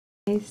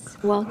Guys,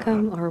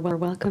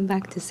 welcome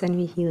back to Send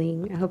Me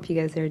Healing. I hope you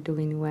guys are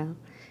doing well.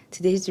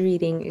 Today's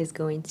reading is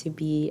going to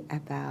be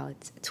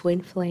about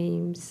twin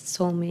flames,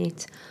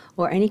 soulmate,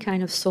 or any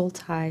kind of soul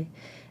tie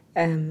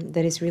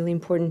that is really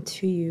important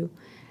to you,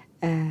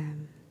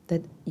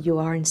 that you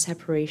are in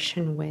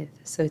separation with.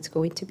 So it's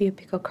going to be a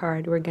pick a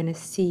card. We're going to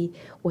see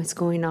what's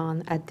going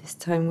on at this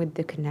time with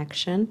the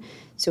connection.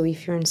 So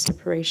if you're in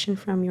separation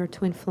from your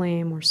twin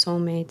flame or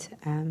soulmate,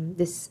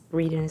 this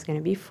reading is going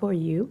to be for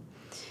you.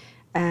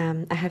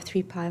 I have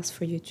 3 piles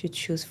for you to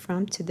choose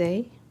from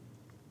today.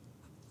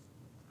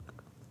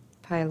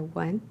 Pile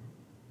 1,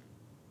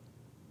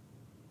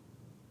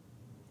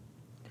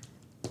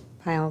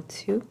 pile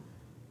 2,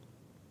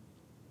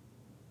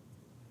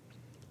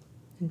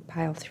 and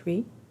pile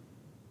 3.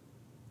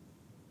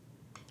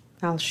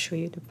 I'll show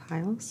you the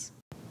piles.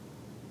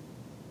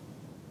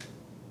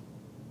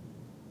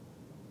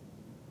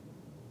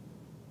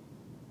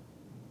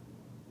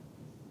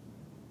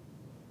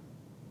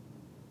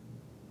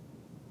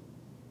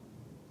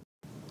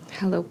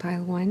 Hello,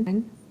 pile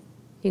 1.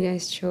 You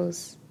guys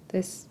chose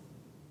this.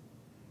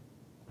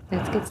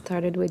 Let's get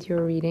started with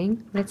your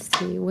reading. Let's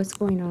see what's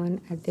going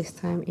on at this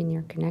time in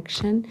your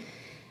connection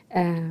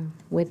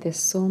with this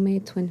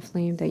soulmate twin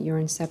flame that you're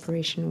in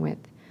separation with.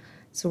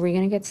 So we're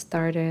going to get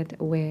started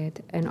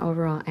with an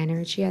overall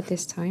energy at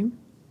this time.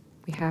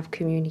 We have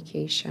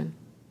communication.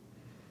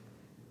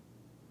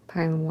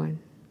 Pile 1.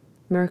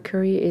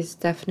 Mercury is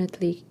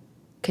definitely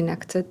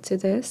connected to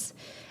this.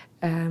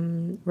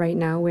 Right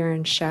now we're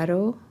in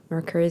shadow.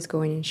 Mercury is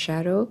going in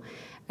shadow.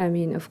 I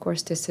mean, of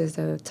course, this is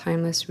a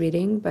timeless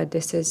reading, but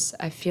this is,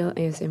 I feel,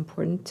 is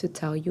important to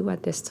tell you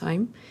at this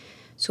time.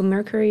 So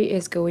Mercury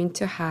is going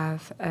to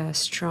have a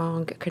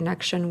strong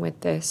connection with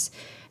this,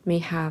 may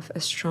have a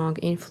strong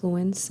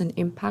influence and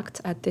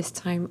impact at this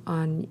time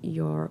on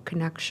your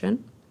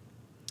connection.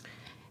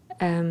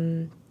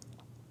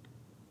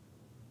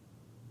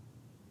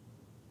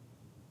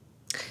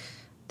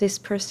 This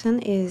person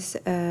is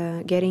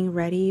getting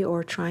ready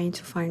or trying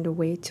to find a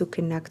way to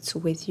connect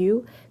with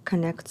you,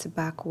 connect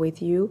back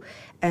with you.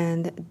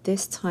 And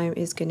this time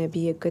is going to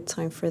be a good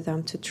time for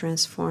them to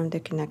transform the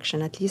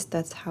connection. At least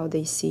that's how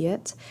they see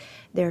it.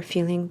 They're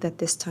feeling that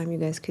this time you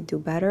guys could do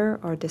better,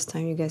 or this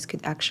time you guys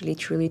could actually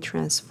truly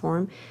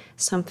transform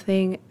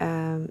something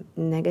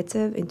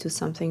negative into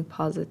something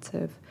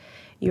positive.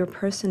 Your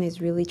person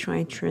is really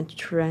trying to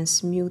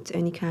transmute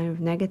any kind of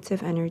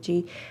negative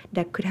energy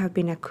that could have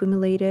been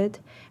accumulated.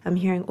 I'm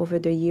hearing over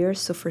the years,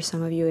 so for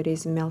some of you it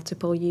is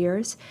multiple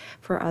years,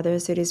 for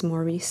others it is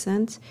more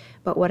recent.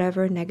 But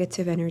whatever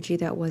negative energy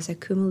that was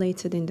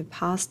accumulated in the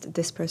past,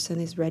 this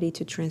person is ready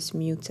to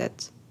transmute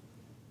it.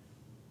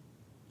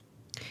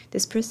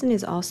 This person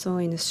is also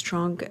in a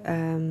strong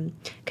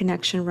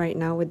connection right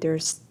now with their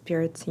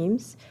spirit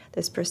teams.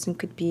 This person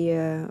could be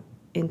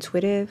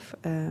intuitive,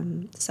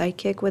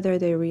 psychic, whether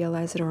they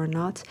realize it or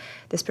not.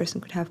 This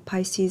person could have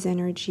Pisces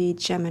energy,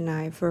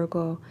 Gemini,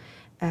 Virgo.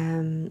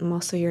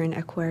 Also you're in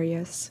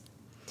Aquarius,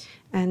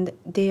 and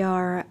they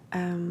are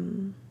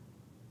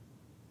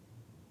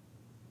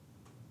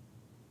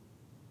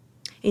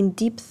in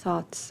deep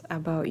thoughts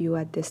about you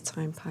at this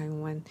time, pile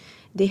 1.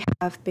 They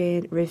have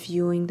been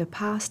reviewing the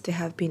past, they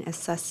have been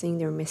assessing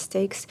their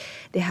mistakes,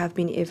 they have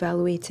been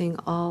evaluating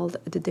all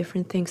the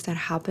different things that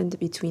happened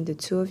between the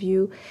two of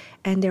you,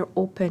 and they're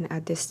open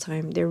at this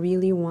time. They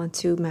really want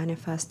to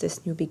manifest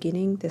this new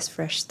beginning, this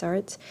fresh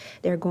start.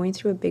 They're going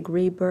through a big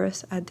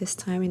rebirth at this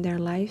time in their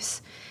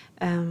lives.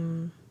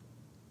 From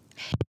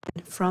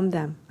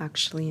them,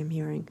 actually, I'm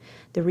hearing.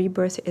 The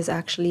rebirth is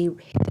actually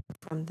hidden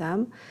from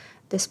them.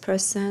 This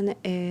person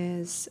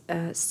is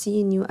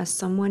seeing you as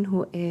someone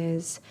who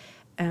is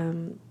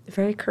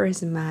very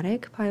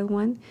charismatic, pile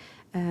 1.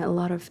 A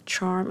lot of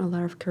charm, a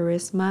lot of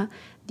charisma.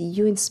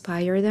 You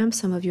inspire them.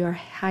 Some of you are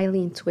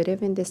highly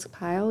intuitive in this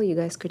pile. You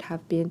guys could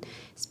have been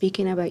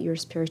speaking about your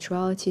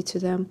spirituality to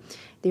them.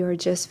 They are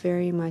just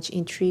very much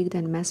intrigued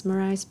and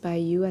mesmerized by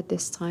you at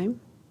this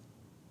time.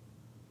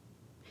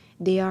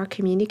 They are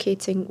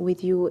communicating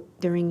with you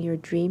during your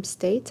dream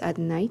state at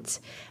night,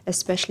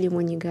 especially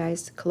when you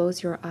guys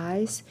close your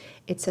eyes.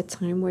 It's a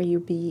time where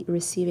you'll be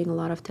receiving a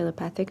lot of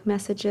telepathic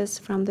messages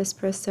from this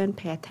person.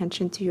 Pay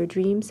attention to your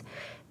dreams.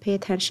 Pay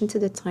attention to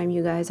the time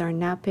you guys are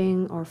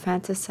napping or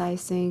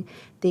fantasizing,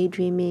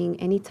 daydreaming.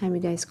 Anytime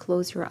you guys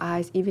close your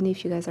eyes, even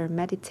if you guys are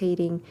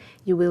meditating,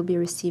 you will be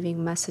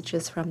receiving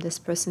messages from this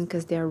person,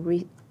 because they are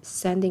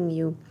sending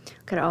you,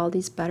 look at all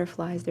these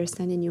butterflies, they're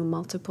sending you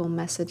multiple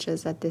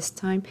messages at this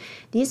time.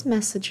 These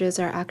messages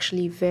are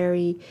actually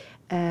very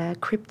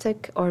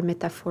cryptic or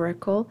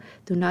metaphorical.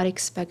 Do not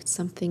expect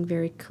something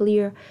very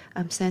clear.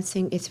 I'm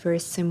sensing it's very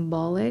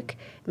symbolic.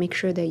 Make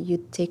sure that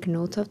you take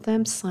note of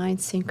them.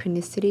 Signs,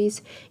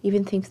 synchronicities,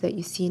 even things that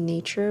you see in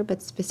nature,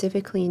 but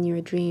specifically in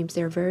your dreams,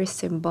 they're very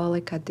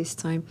symbolic at this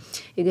time.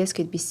 You guys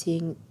could be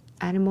seeing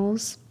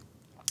animals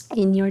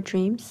in your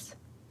dreams.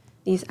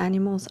 These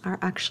animals are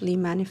actually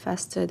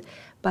manifested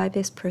by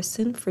this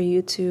person for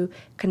you to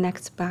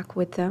connect back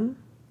with them.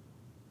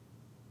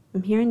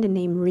 I'm hearing the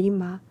name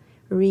Rima,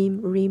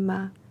 Reem,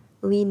 Rima,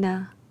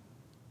 Lena,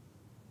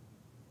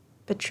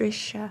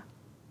 Patricia.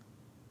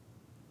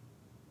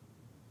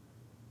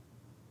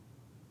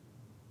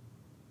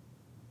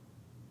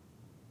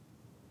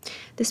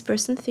 This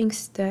person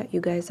thinks that you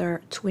guys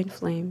are twin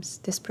flames.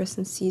 This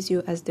person sees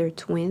you as their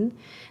twin.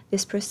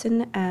 This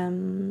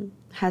person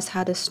has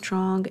had a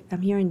strong,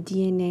 I'm hearing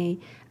DNA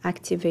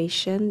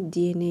activation,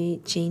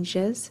 DNA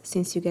changes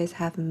since you guys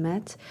have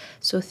met.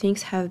 So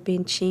things have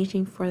been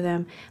changing for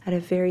them at a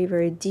very,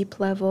 very deep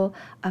level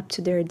up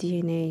to their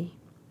DNA.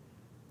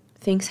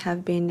 Things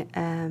have been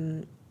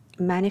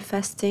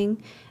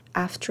manifesting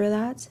after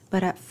that,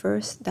 but at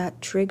first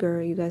that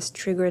trigger, you guys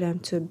triggered them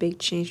to a big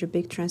change, a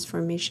big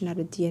transformation at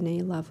a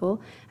DNA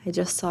level. I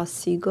just saw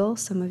seagull.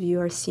 Some of you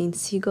are seeing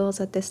seagulls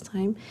at this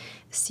time.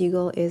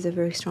 Seagull is a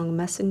very strong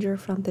messenger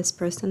from this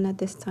person at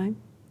this time.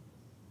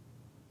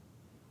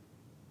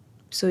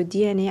 So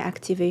DNA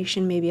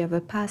activation, maybe of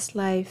a past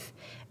life,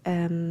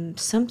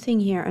 something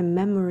here, a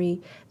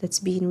memory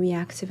that's being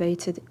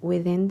reactivated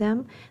within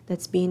them,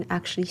 that's being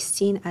actually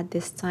seen at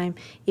this time.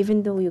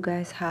 Even though you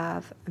guys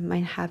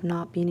might have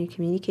not been in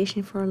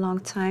communication for a long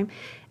time,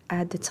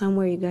 at the time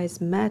where you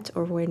guys met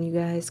or when you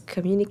guys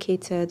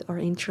communicated or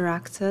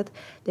interacted,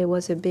 there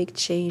was a big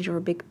change or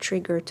a big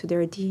trigger to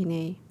their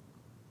DNA.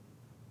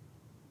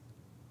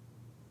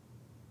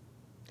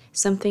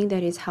 Something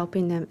that is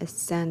helping them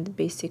ascend,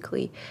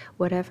 basically.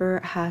 Whatever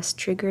has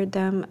triggered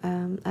them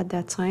at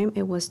that time,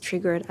 it was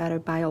triggered at a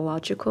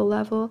biological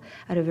level,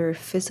 at a very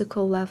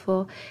physical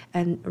level,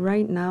 and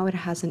right now it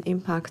has an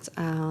impact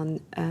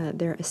on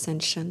their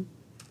ascension.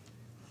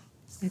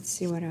 Let's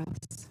see what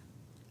else.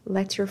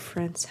 Let your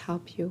friends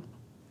help you.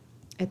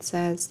 It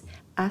says,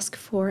 ask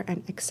for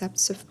and accept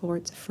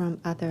support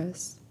from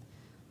others.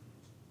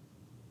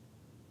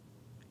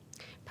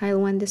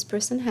 Pile 1, this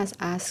person has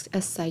asked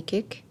a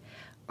psychic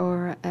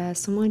or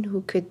someone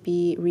who could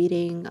be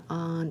reading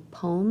on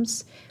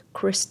poems,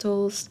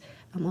 crystals.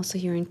 I'm also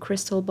hearing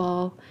crystal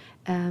ball.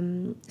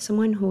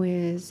 Someone who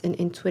is an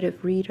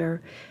intuitive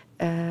reader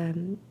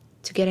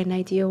to get an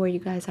idea where you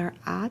guys are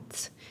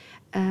at.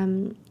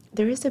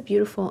 There is a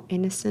beautiful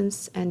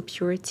innocence and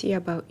purity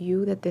about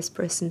you that this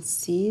person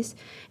sees.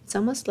 It's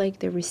almost like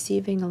they're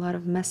receiving a lot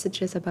of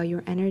messages about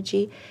your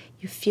energy.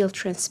 You feel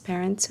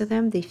transparent to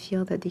them. They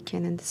feel that they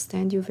can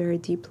understand you very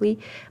deeply,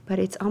 but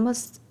it's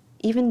almost,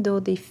 even though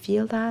they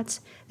feel that,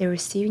 they're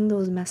receiving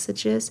those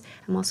messages.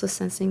 I'm also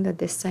sensing that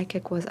this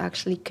psychic was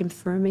actually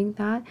confirming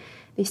that.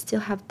 They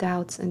still have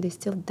doubts and they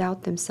still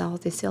doubt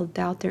themselves. They still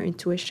doubt their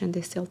intuition.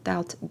 They still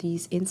doubt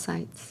these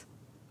insights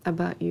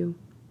about you.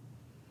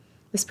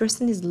 This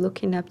person is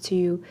looking up to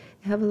you.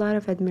 They have a lot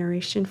of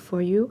admiration for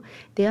you.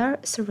 They are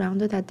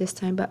surrounded at this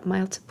time by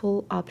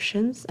multiple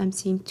options. I'm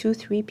seeing 2,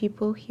 3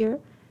 people here,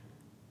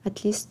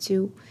 at least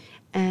 2.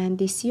 And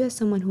they see you as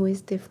someone who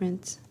is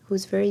different,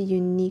 who's very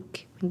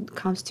unique when it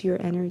comes to your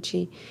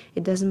energy.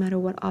 It doesn't matter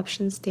what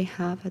options they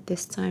have at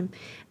this time.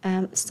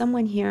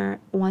 Someone here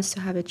wants to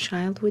have a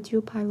child with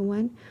you, pile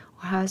 1,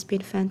 or has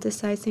been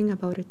fantasizing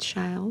about a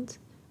child,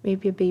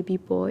 maybe a baby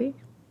boy.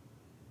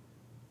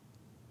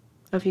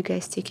 Of you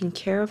guys taking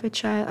care of a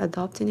child,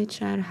 adopting a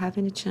child,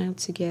 having a child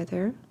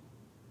together.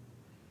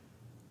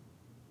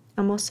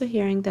 I'm also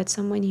hearing that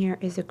someone here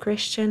is a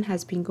Christian,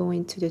 has been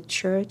going to the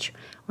church,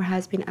 or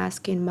has been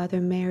asking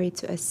Mother Mary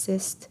to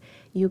assist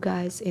you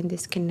guys in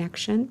this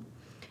connection,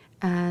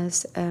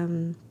 as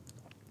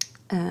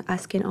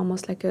asking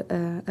almost like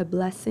a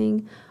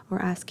blessing,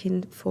 or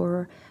asking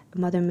for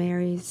Mother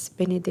Mary's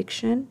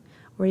benediction,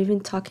 or even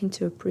talking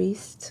to a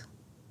priest.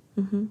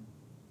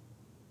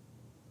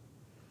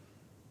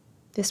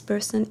 This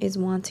person is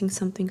wanting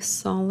something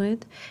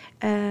solid.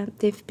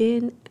 They've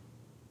been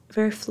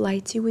very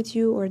flighty with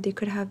you, or they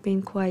could have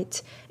been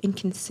quite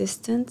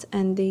inconsistent,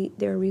 and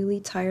they're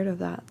really tired of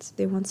that.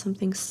 They want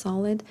something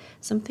solid,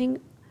 something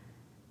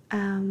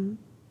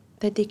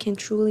that they can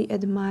truly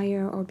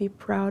admire or be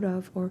proud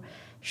of or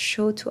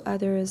show to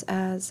others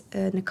as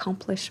an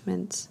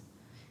accomplishment.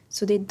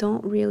 So they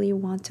don't really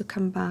want to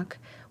come back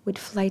with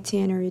flighty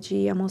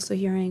energy. I'm also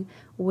hearing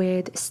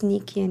with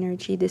sneaky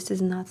energy. This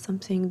is not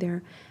something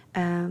they're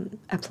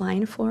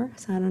applying for.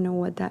 So I don't know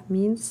what that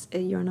means.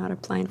 You're not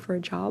applying for a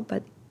job,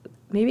 but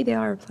maybe they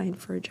are applying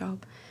for a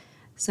job.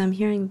 So I'm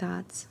hearing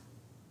that.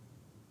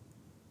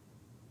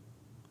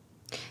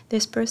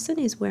 This person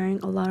is wearing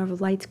a lot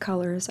of light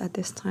colors at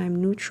this time.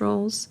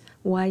 Neutrals,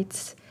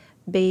 whites,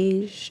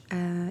 beige,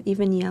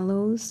 even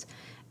yellows.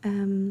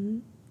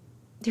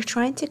 They're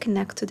trying to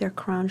connect to their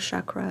crown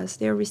chakras.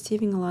 They're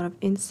receiving a lot of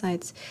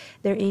insights.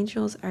 Their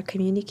angels are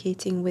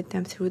communicating with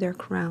them through their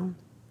crown.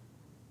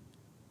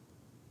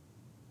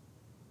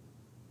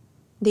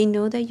 They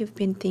know that you've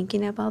been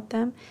thinking about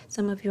them.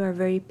 Some of you are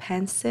very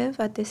pensive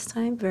at this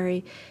time,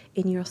 very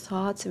in your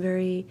thoughts,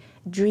 very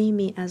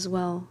dreamy as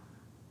well.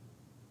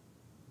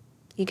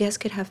 You guys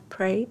could have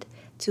prayed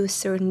to a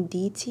certain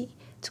deity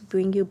to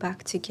bring you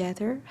back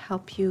together,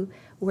 help you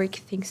work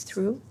things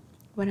through.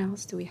 What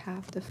else do we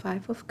have? The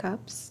 5 of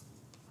Cups.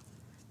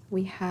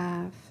 We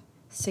have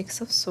 6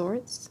 of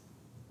Swords.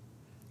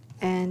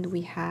 And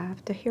we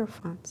have the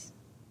Hierophant.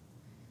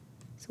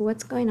 So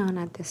what's going on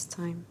at this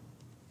time?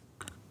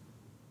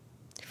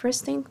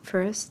 First thing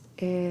first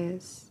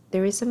is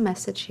there is a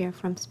message here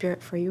from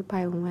Spirit for you,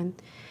 Pile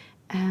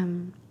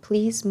 1.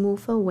 Please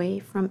move away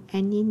from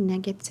any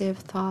negative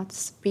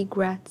thoughts,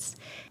 regrets,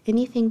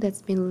 anything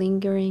that's been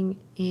lingering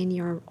in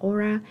your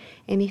aura,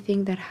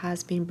 anything that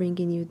has been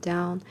bringing you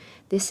down.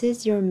 This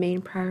is your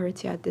main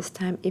priority at this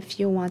time if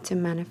you want to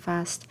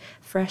manifest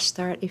fresh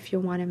start, if you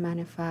want to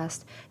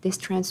manifest this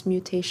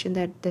transmutation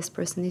that this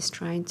person is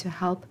trying to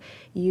help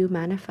you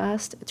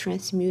manifest,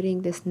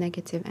 transmuting this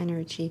negative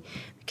energy,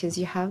 because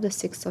you have the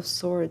Six of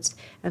Swords,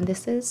 and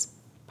this is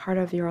part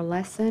of your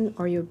lesson,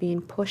 or you're being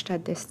pushed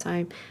at this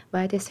time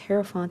by this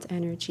Hierophant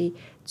energy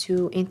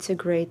to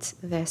integrate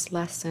this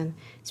lesson.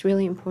 It's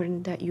really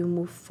important that you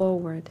move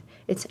forward.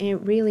 It's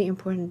really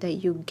important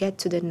that you get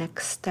to the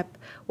next step,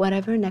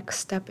 whatever next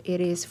step it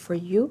is for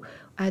you,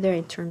 either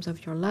in terms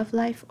of your love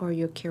life or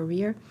your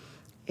career.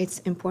 It's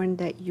important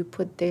that you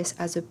put this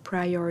as a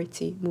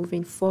priority,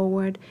 moving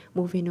forward,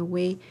 moving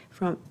away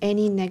from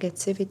any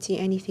negativity,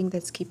 anything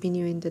that's keeping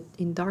you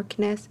in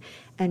darkness,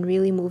 and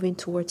really moving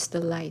towards the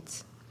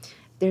light.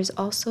 There's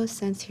also a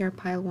sense here,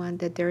 Pile 1,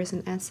 that there is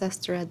an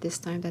ancestor at this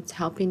time that's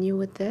helping you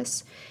with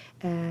this.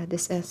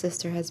 This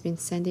ancestor has been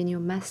sending you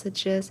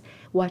messages,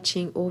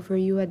 watching over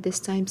you at this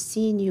time,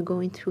 seeing you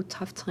going through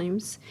tough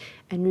times,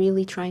 and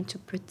really trying to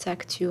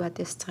protect you at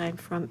this time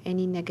from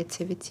any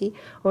negativity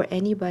or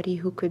anybody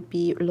who could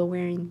be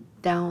lowering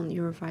down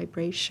your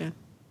vibration.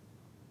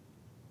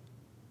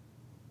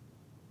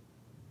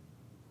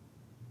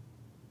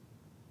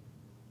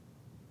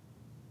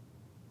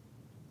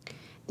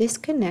 This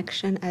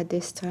connection at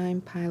this time,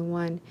 Pile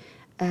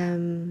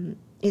 1,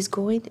 is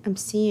going, I'm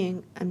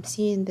seeing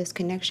this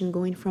connection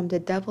going from the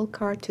Devil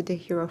card to the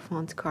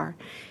Hierophant card.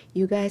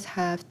 You guys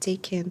have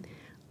taken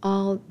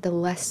all the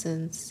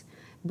lessons,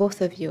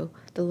 both of you,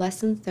 the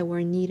lessons that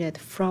were needed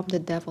from the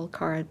Devil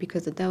card,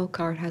 because the Devil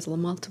card has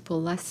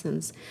multiple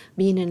lessons.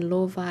 Being in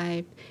low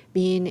vibe,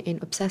 being in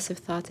obsessive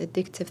thoughts,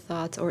 addictive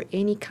thoughts, or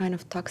any kind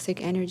of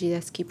toxic energy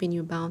that's keeping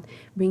you bound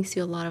brings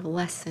you a lot of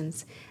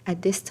lessons.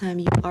 At this time,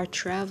 you are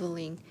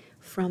traveling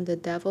from the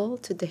Devil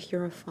to the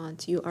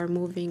Hierophant. You are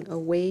moving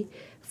away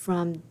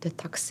from the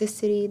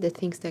toxicity, the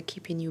things that are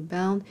keeping you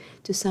bound,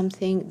 to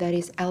something that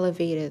is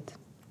elevated.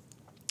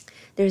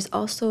 There's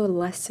also a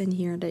lesson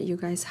here that you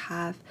guys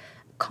have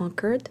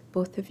conquered,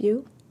 both of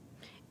you,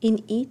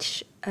 in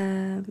each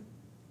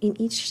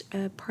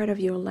part of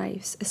your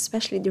lives,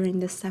 especially during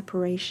the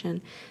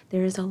separation.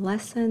 There is a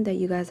lesson that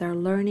you guys are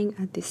learning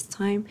at this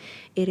time.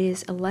 It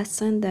is a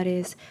lesson that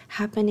is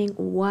happening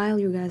while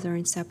you guys are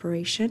in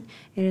separation.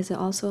 It is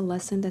also a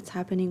lesson that's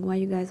happening while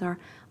you guys are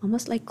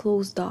almost like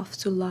closed off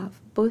to love.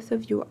 Both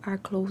of you are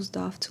closed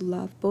off to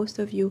love. Both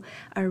of you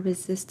are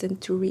resistant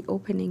to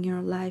reopening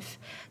your life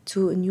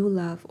to a new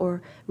love,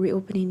 or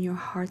reopening your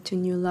heart to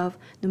new love,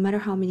 no matter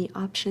how many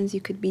options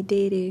you could be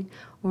dating,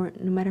 or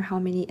no matter how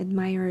many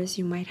admirers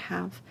you might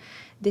have.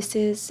 This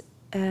is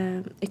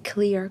a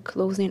clear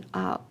closing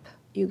up.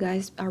 You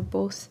guys are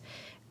both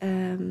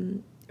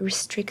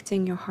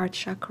restricting your heart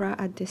chakra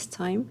at this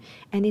time,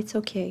 and it's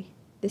okay.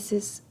 This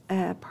is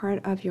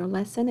part of your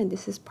lesson, and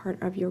this is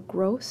part of your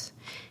growth.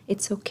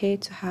 It's okay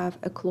to have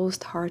a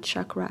closed heart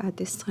chakra at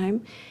this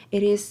time.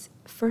 It is,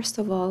 first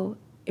of all,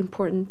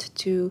 important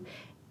to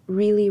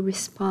really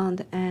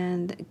respond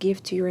and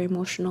give to your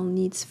emotional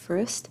needs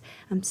first.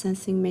 I'm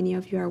sensing many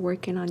of you are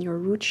working on your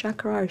root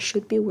chakra, or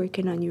should be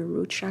working on your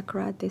root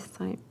chakra at this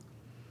time.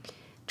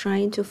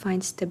 Trying to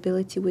find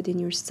stability within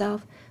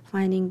yourself,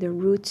 finding the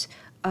roots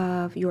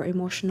of your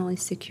emotional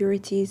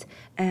insecurities,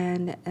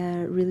 and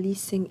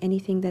releasing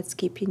anything that's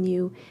keeping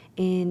you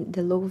in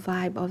the low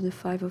vibe of the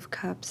Five of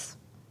Cups.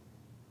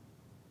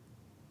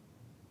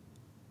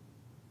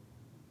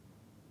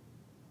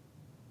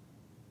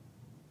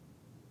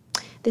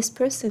 This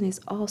person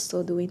is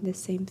also doing the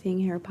same thing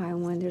here, Pile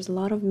 1. There's a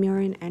lot of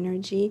mirroring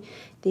energy.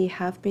 They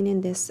have been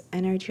in this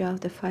energy of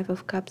the Five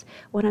of Cups.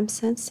 What I'm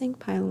sensing,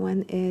 Pile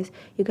 1, is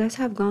you guys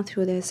have gone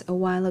through this a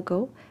while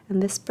ago,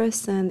 and this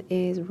person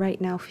is right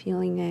now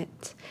feeling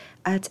it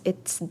at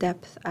its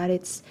depth, at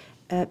its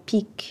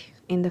peak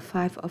in the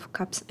Five of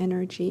Cups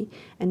energy,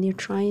 and you're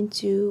trying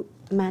to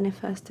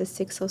manifest the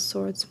Six of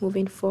Swords,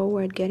 moving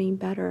forward, getting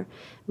better,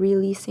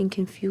 releasing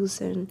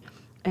confusion,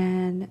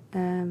 and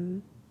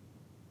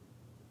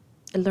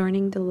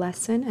learning the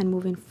lesson and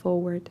moving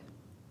forward.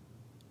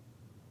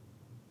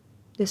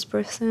 This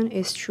person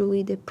is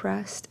truly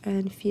depressed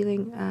and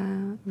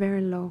feeling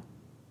very low.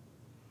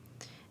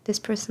 This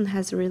person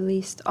has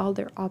released all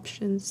their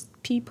options.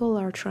 People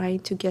are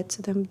trying to get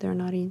to them, they're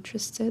not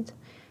interested.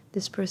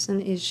 This person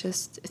is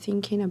just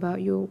thinking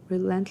about you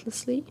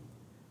relentlessly.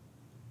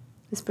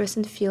 This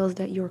person feels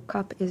that your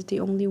cup is the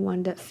only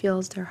one that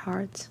fills their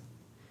heart,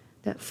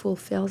 that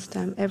fulfills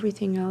them.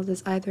 Everything else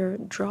is either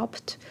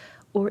dropped,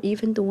 or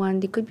even the one,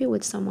 they could be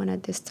with someone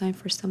at this time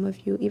for some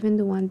of you, even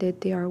the one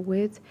that they are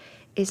with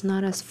is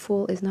not as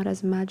full, is not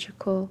as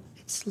magical,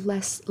 it's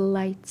less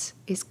light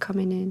is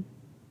coming in.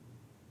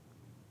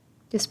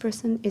 This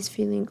person is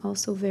feeling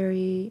also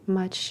very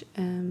much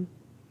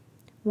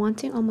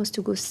wanting almost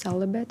to go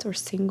celibate or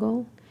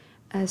single,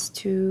 as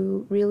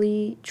to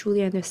really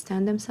truly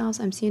understand themselves.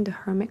 I'm seeing the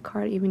Hermit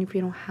card, even if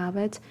you don't have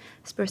it.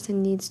 This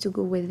person needs to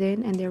go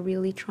within, and they're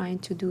really trying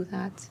to do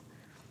that.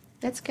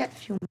 Let's get a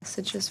few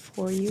messages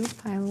for you,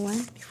 pile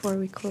 1, before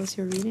we close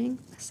your reading.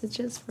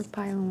 Messages for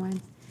pile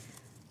 1.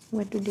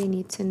 What do they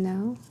need to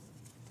know?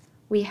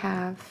 We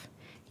have,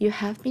 you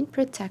have been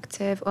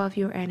protective of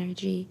your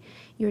energy.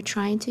 You're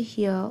trying to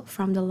heal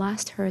from the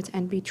last hurt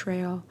and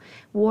betrayal.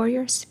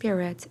 Warrior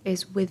spirit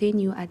is within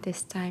you at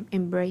this time.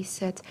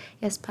 Embrace it.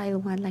 Yes, pile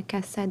 1, like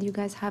I said, you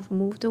guys have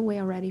moved away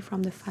already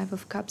from the 5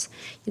 of Cups.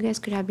 You guys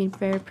could have been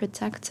very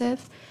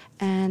protective,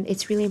 and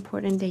it's really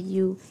important that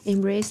you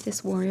embrace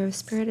this warrior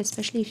spirit,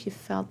 especially if you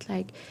felt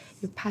like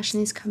your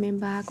passion is coming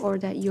back, or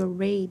that your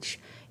rage,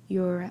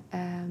 your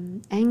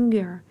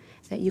anger,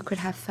 that you could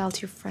have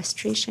felt, your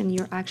frustration,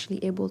 you're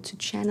actually able to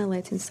channel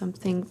it in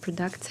something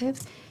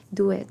productive.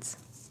 Do it.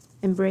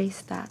 Embrace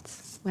that.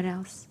 What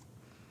else?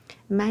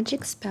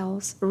 Magic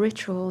spells,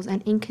 rituals,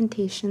 and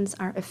incantations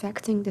are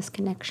affecting this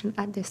connection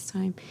at this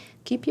time.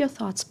 Keep your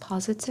thoughts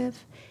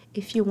positive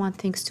if you want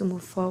things to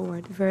move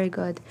forward. Very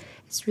good.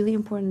 It's really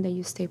important that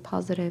you stay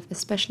positive,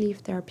 especially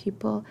if there are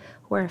people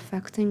who are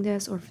affecting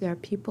this, or if there are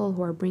people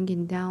who are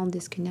bringing down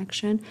this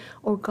connection,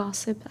 or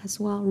gossip as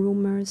well,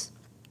 rumors,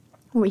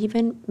 or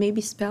even maybe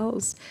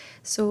spells.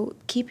 So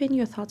keeping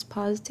your thoughts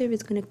positive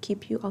is going to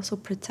keep you also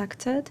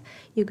protected.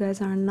 You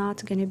guys are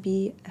not going to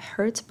be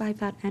hurt by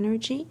that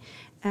energy.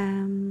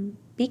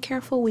 Be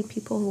careful with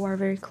people who are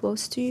very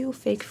close to you,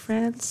 fake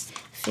friends,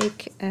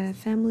 fake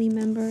family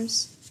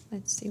members.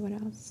 Let's see what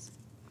else.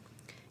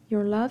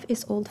 Your love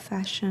is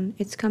old-fashioned.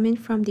 It's coming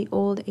from the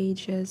old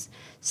ages.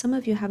 Some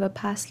of you have a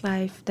past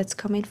life that's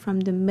coming from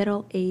the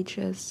Middle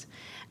Ages.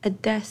 A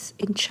death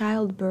in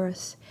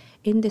childbirth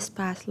in this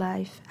past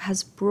life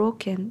has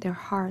broken their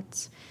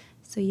hearts.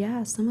 So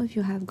yeah, some of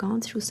you have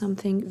gone through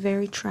something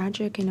very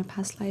tragic in a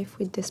past life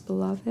with this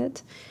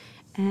beloved,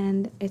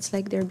 and it's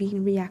like they're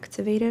being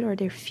reactivated, or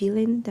they're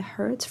feeling the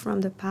hurt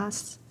from the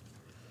past.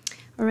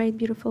 All right,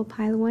 beautiful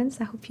pile 1s,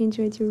 I hope you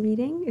enjoyed your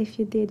reading. If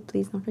you did,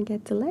 please don't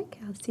forget to like.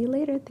 I'll see you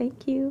later.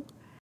 Thank you.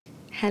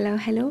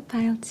 Hello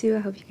pile 2, I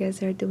hope you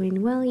guys are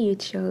doing well. You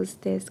chose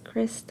this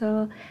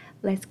crystal.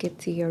 Let's get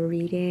to your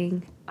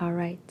reading. All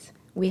right,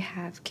 we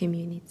have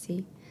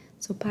community.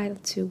 So pile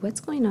 2, what's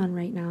going on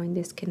right now in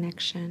this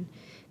connection?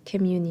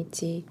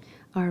 Community.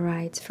 All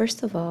right,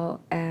 first of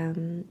all,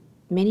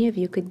 many of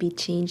you could be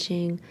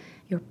changing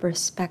your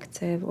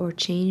perspective, or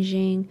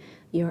changing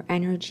your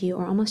energy,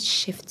 or almost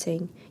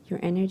shifting your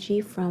energy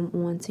from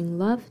wanting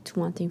love to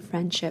wanting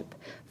friendship,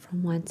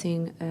 from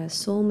wanting a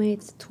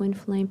soulmate, twin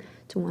flame,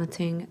 to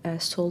wanting a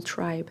soul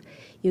tribe.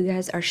 You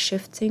guys are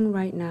shifting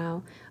right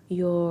now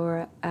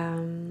your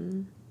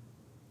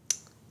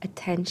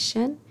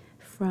attention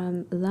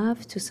from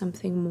love to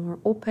something more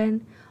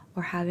open,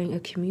 or having a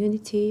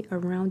community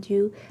around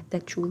you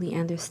that truly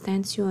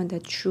understands you, and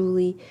that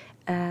truly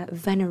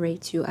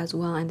venerates you as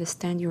well,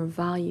 understand your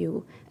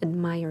value,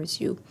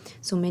 admires you.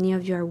 So many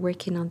of you are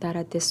working on that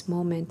at this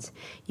moment.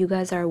 You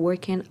guys are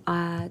working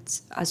at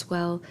as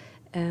well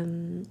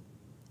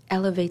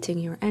elevating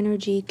your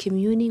energy,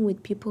 communing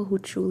with people who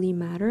truly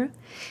matter.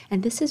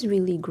 And this is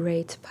really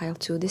great, pile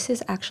 2. This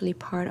is actually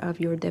part of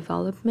your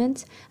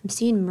development. I'm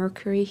seeing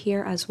Mercury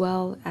here as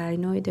well. I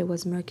know there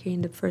was Mercury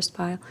in the first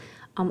pile.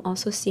 I'm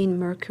also seeing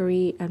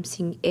Mercury. I'm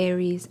seeing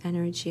Aries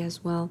energy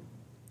as well.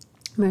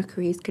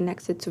 Mercury is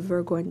connected to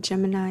Virgo and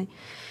Gemini,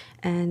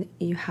 and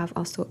you have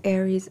also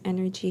Aries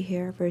energy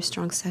here, very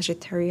strong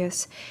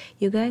Sagittarius.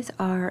 You guys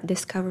are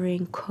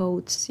discovering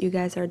codes. You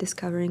guys are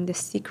discovering the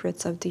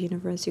secrets of the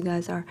universe. You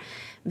guys are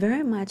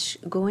very much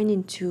going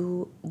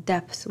into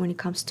depth when it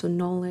comes to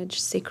knowledge,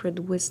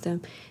 sacred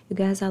wisdom. You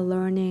guys are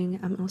learning.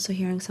 I'm also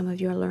hearing some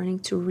of you are learning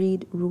to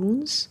read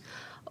runes,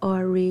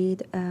 or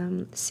read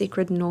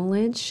sacred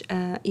knowledge,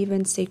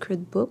 even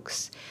sacred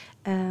books.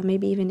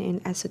 Maybe even in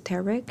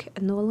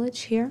esoteric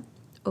knowledge here,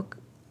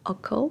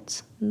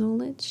 occult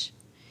knowledge.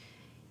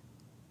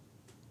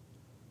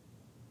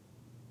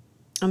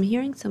 I'm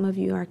hearing some of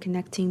you are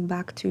connecting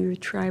back to your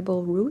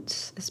tribal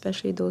roots,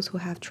 especially those who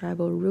have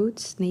tribal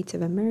roots,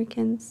 Native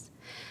Americans,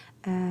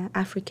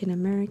 African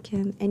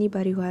American,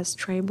 anybody who has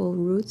tribal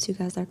roots. You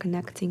guys are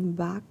connecting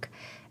back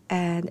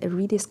and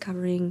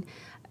rediscovering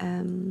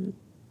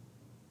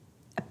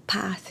a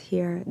path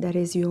here that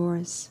is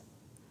yours.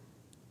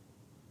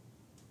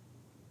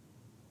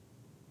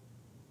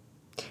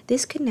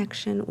 This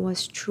connection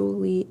was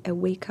truly a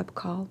wake-up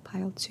call,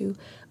 pile 2.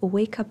 A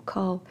wake-up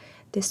call.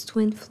 This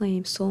twin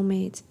flame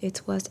soulmate,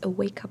 it was a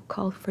wake-up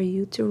call for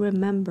you to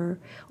remember,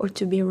 or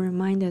to be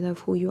reminded of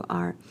who you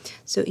are.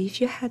 So if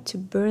you had to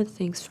burn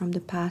things from the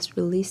past,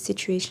 release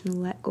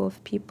situation, let go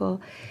of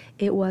people,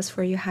 it was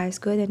for your highest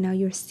good, and now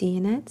you're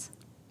seeing it.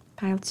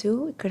 Pile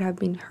 2, it could have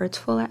been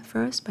hurtful at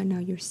first, but now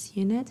you're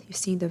seeing it. You're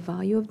seeing the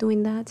value of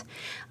doing that.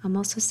 I'm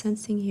also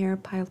sensing here,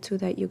 pile 2,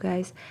 that you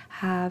guys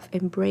have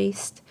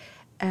embraced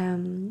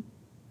an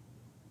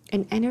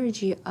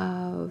energy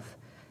of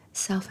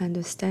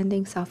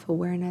self-understanding,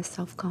 self-awareness,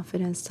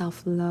 self-confidence,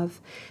 self-love,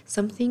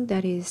 something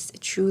that is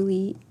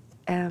truly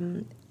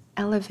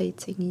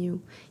elevating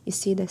you. You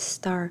see the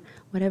star,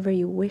 whatever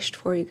you wished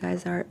for, you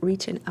guys are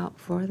reaching out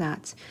for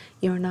that.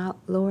 You're not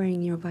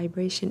lowering your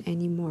vibration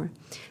anymore.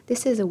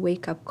 This is a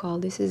wake-up call.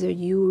 This is a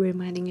you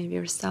reminding of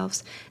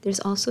yourselves. There's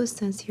also a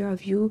sense here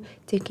of you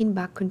taking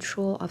back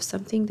control of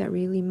something that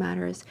really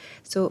matters.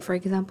 So for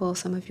example,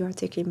 some of you are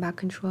taking back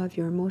control of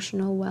your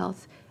emotional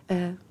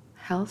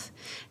health,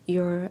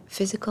 your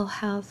physical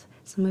health.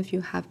 Some of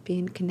you have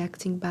been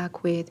connecting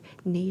back with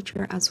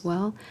nature as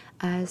well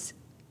as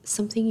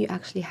something you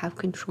actually have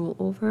control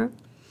over,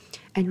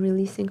 and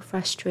releasing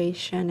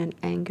frustration and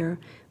anger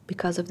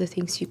because of the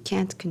things you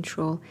can't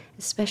control,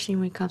 especially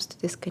when it comes to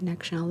this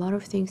connection. A lot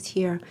of things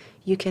here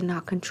you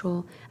cannot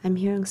control. I'm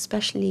hearing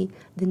especially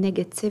the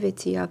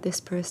negativity of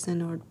this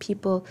person or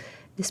people,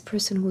 this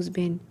person who's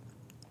been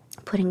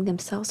putting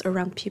themselves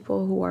around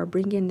people who are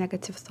bringing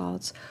negative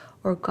thoughts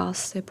or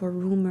gossip or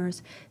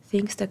rumors,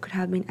 things that could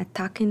have been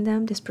attacking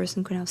them. This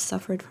person could have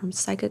suffered from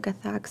psychic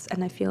attacks,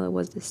 and I feel it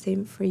was the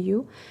same for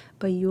you,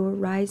 but you're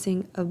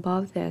rising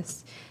above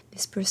this.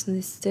 This person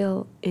is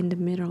still in the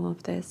middle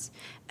of this.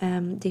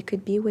 They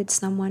could be with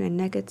someone, a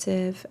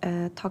negative,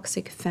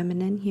 toxic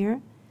feminine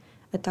here,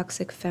 a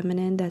toxic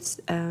feminine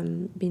that's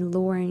been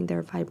lowering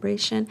their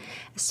vibration,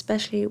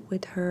 especially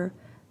with her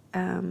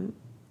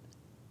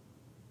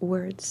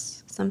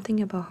words. Something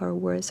about her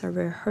words are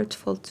very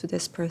hurtful to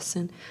this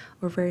person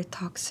or very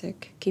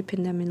toxic,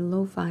 keeping them in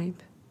low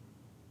vibe.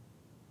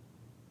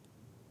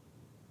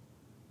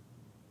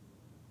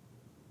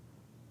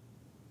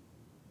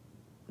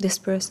 This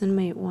person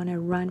may want to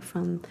run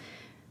from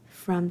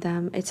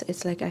them.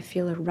 It's like I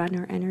feel a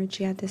runner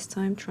energy at this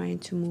time, trying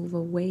to move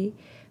away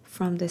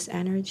from this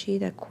energy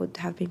that could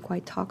have been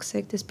quite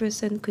toxic. This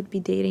person could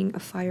be dating a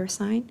fire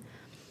sign,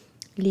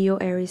 Leo,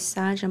 Aries,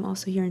 Sag. I'm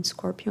also hearing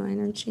Scorpio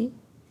energy.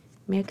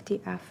 Make the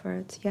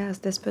effort. Yes,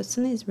 this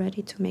person is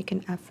ready to make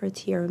an effort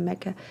here,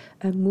 make a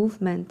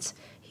movement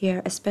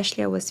here.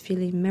 Especially I was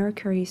feeling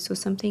Mercury, so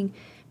something,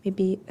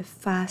 maybe a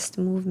fast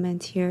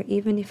movement here,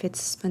 even if it's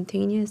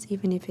spontaneous,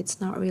 even if it's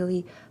not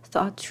really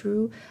thought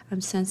through. I'm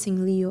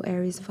sensing Leo,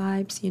 Aries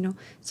vibes, you know,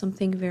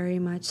 something very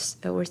much,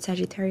 or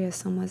Sagittarius.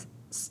 Some of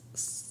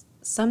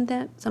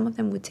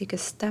them would take a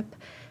step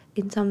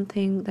in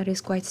something that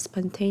is quite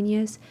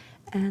spontaneous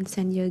and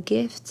send you a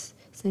gift,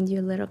 send you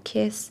a little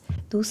kiss,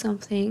 do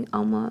something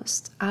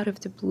almost out of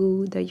the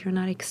blue that you're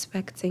not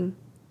expecting.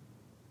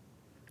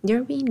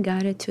 They're being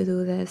guided to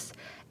do this.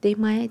 They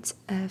might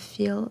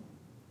feel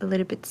a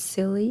little bit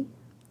silly,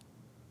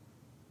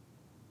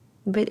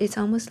 but it's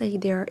almost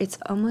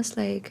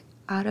like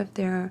out of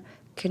their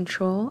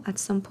control. At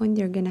some point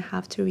they're gonna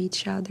have to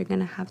reach out. They're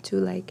gonna have to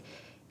like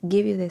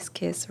give you this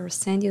kiss or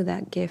send you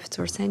that gift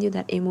or send you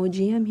that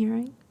emoji I'm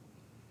hearing.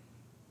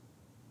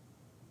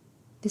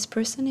 This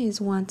person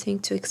is wanting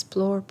to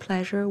explore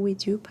pleasure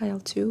with you, pile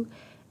 2.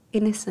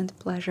 Innocent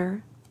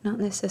pleasure, not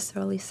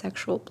necessarily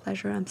sexual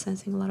pleasure. I'm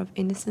sensing a lot of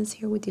innocence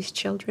here with these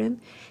children.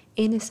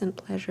 Innocent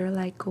pleasure,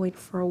 like going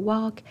for a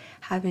walk,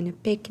 having a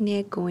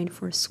picnic, going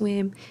for a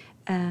swim.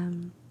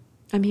 I'm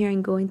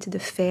hearing going to the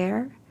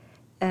fair,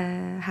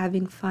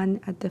 having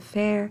fun at the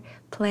fair,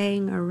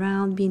 playing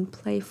around, being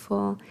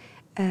playful,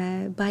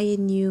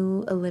 buying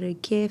you a little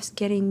gifts,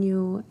 getting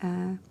you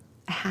a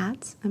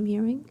hat, I'm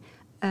hearing.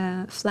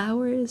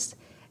 Flowers,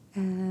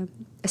 a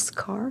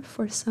scarf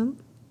for some,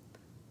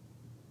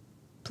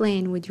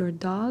 playing with your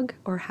dog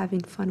or having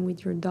fun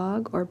with your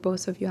dog, or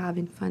both of you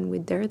having fun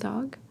with their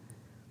dog.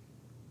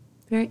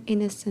 Very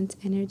innocent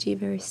energy,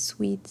 very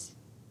sweet.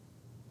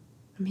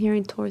 I'm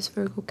hearing Taurus,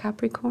 Virgo,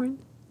 Capricorn.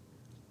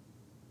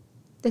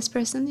 This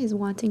person is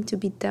wanting to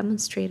be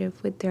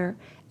demonstrative with their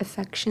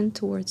affection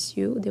towards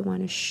you. They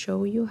want to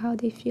show you how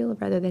they feel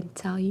rather than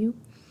tell you.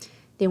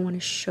 They want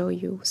to show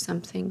you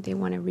something. They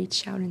want to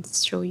reach out and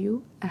show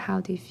you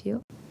how they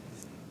feel.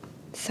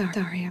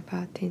 Sorry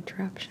about the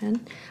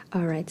interruption.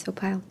 All right, so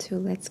pile 2,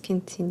 let's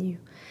continue.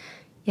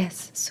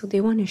 Yes, so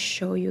they want to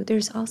show you.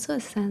 There's also a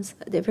sense,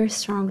 the very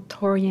strong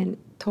Taurian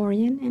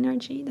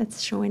energy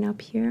that's showing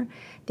up here.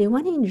 They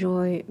want to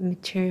enjoy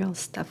material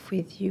stuff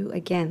with you.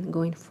 Again,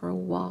 going for a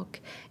walk,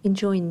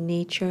 enjoying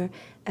nature,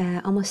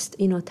 almost,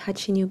 you know,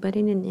 touching you, but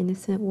in an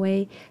innocent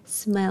way,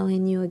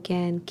 smelling you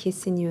again,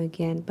 kissing you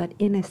again, but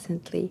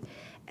innocently.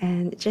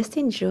 And just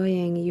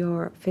enjoying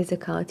your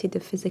physicality,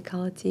 the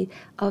physicality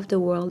of the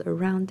world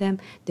around them,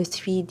 the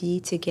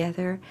 3D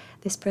together.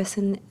 This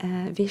person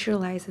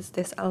visualizes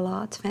this a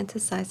lot,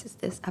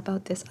 fantasizes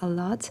about this a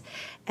lot,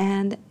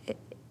 and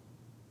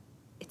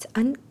it's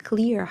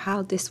unclear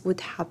how this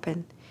would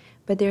happen,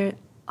 but they're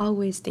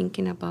always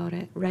thinking about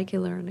it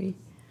regularly.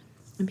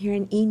 I'm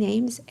hearing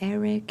E-names,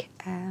 Eric,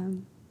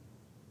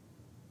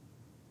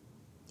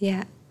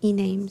 yeah,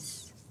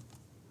 E-names.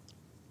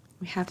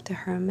 We have the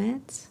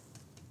Hermit,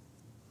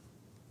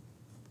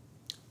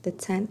 the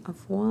 10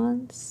 of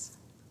Wands,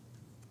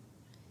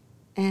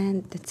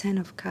 and the 10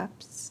 of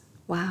Cups.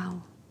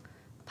 Wow.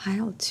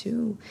 Pile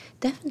 2.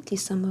 Definitely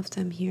some of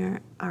them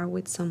here are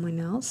with someone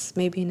else,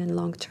 maybe in a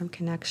long-term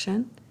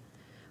connection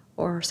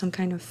or some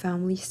kind of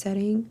family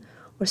setting,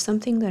 or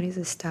something that is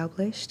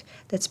established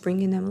that's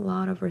bringing them a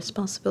lot of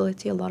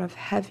responsibility, a lot of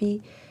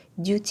heavy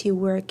duty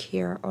work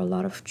here, or a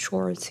lot of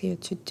chores here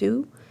to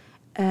do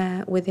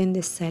within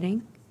this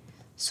setting.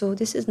 So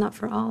this is not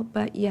for all,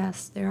 but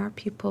yes, there are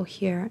people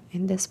here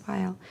in this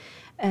pile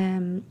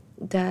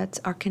that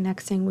are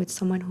connecting with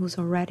someone who's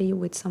already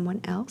with someone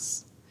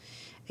else.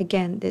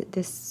 Again,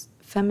 this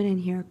feminine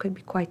here could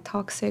be quite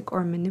toxic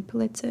or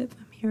manipulative,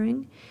 I'm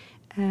hearing.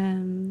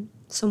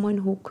 Someone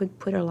who could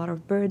put a lot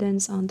of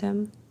burdens on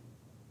them.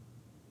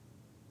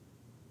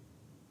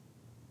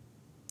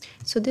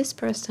 So this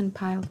person,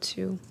 pile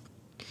 2,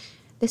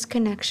 this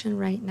connection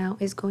right now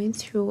is going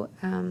through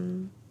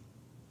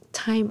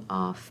time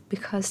off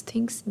because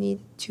things need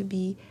to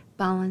be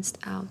balanced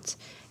out.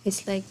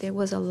 It's like there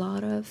was a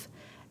lot of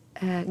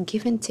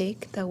give and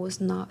take that was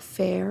not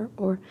fair,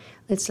 or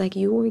it's like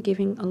you were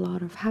giving a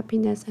lot of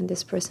happiness and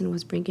this person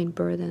was bringing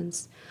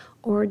burdens,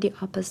 or the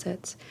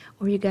opposite,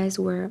 or you guys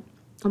were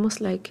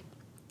almost like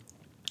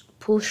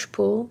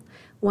push-pull.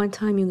 One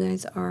time you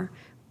guys are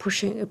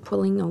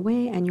pulling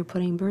away and you're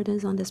putting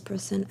burdens on this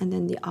person, and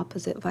then the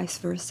opposite, vice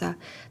versa.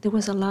 There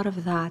was a lot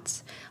of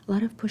that, a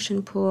lot of push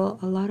and pull,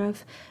 a lot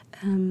of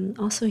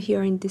also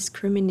hearing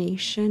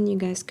discrimination. You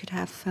guys could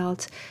have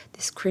felt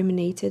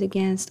discriminated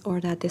against, or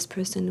that this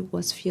person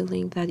was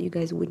feeling that you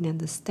guys wouldn't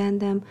understand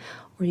them,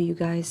 or you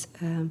guys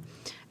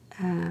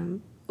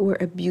were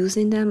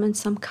abusing them in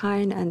some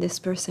kind, and this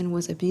person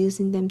was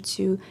abusing them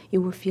too. You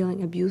were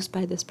feeling abused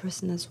by this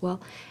person as well.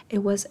 It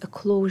was a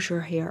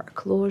closure here, a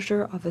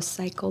closure of a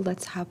cycle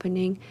that's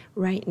happening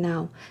right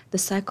now. The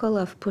cycle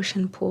of push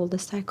and pull, the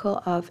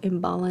cycle of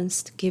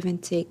imbalanced give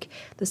and take,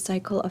 the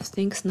cycle of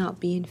things not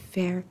being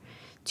fair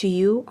to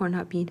you or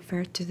not being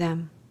fair to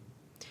them.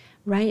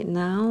 Right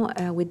now,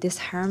 with this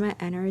Hermit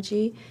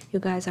energy, you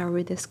guys are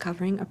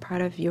rediscovering a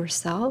part of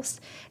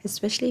yourselves,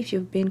 especially if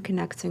you've been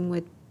connecting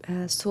with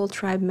soul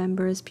tribe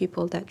members,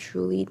 people that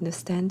truly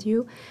understand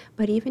you.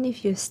 But even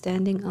if you're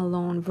standing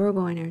alone,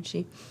 Virgo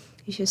energy,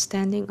 if you're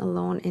standing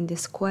alone in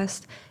this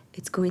quest,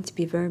 it's going to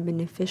be very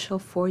beneficial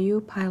for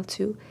you. Pile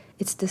 2,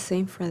 it's the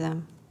same for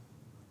them.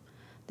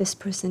 This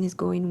person is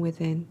going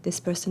within. This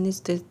person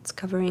is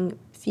discovering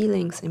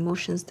feelings,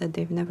 emotions that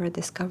they've never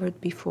discovered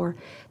before.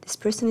 This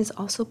person is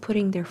also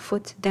putting their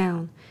foot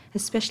down,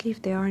 especially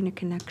if they are in a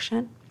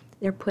connection.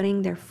 They're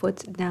putting their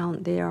foot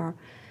down. They are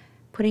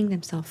putting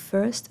themselves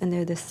first, and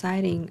they're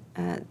deciding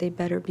they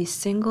better be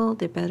single,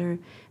 they better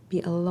be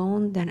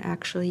alone, than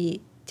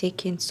actually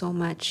taking so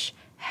much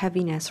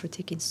heaviness or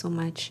taking so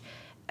much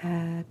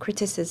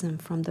criticism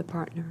from the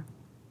partner.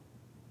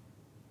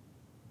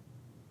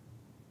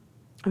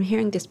 I'm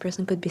hearing this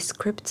person could be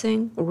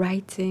scripting,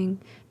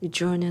 writing,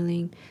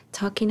 journaling,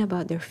 talking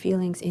about their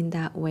feelings in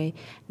that way,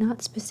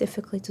 not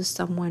specifically to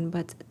someone,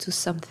 but to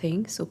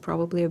something. So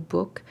probably a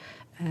book,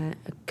 a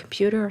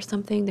computer or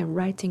something. They're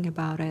writing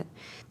about it.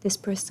 This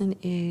person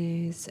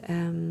is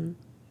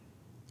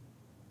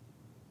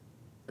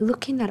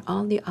looking at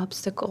all the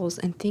obstacles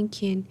and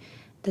thinking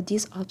that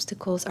these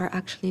obstacles are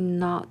actually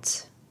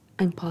not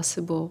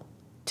impossible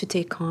to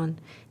take on.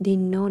 They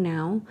know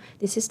now,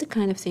 this is the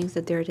kind of things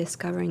that they're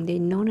discovering. They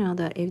know now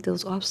that if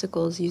those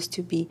obstacles used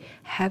to be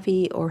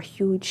heavy or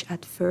huge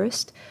at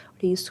first, or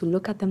they used to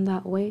look at them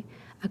that way,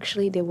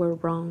 actually they were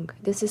wrong.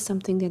 This is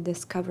something they're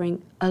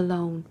discovering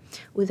alone,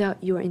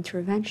 without your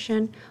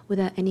intervention,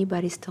 without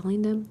anybody's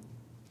telling them.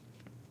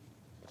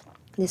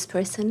 This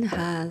person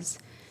has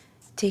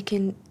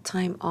taken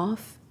time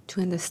off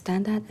to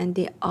understand that, and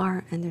they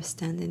are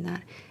understanding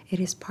that. It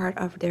is part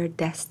of their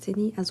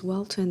destiny as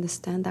well to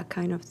understand that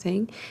kind of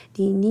thing.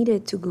 They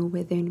needed to go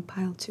within.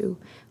 Pile 2,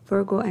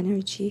 Virgo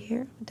energy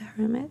here with the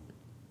Hermit.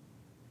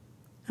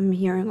 I'm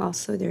hearing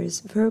also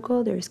there's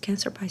Virgo, there's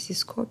Cancer, Pisces,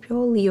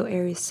 Scorpio, Leo,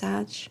 Aries,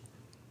 Sag.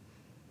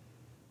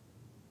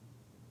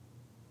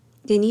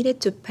 They needed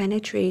to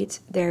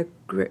penetrate their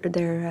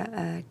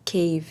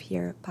cave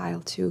here, pile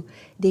 2.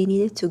 They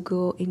needed to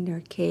go in their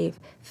cave,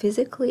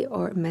 physically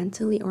or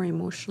mentally or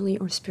emotionally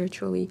or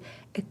spiritually.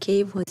 A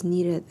cave was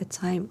needed, a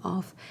time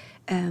off,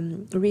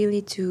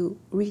 really to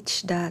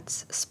reach that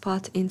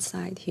spot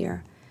inside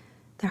here,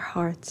 their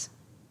heart,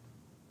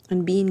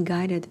 and being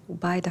guided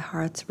by the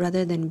heart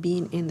rather than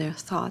being in their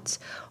thoughts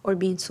or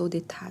being so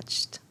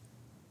detached.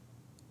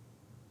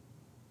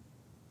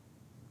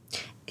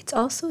 It's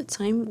also a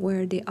time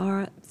where they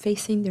are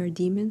facing their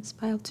demons,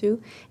 pile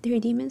 2. Their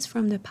demons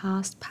from the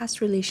past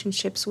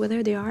relationships,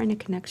 whether they are in a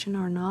connection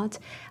or not,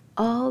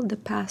 all the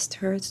past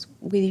hurts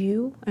with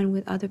you and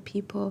with other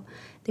people.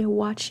 They're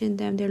watching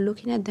them, they're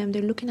looking at them,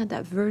 they're looking at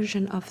that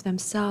version of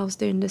themselves.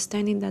 They're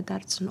understanding that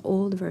that's an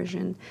old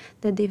version,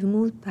 that they've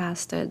moved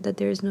past it, that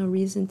there is no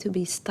reason to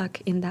be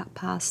stuck in that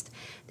past.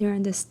 They're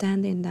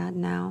understanding that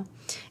now.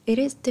 It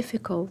is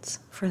difficult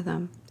for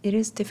them. It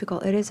is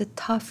difficult. It is a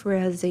tough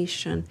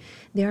realization.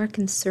 They are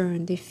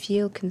concerned. They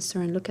feel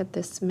concerned. Look at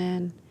this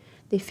man.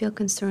 They feel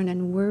concerned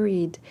and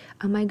worried.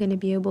 Am I going to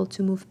be able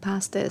to move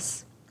past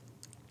this?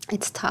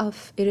 It's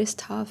tough. It is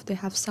tough. They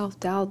have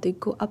self-doubt. They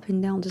go up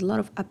and down. There's a lot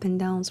of up and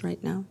downs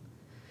right now.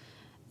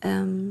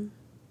 And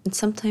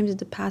sometimes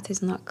the path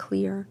is not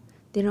clear.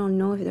 They don't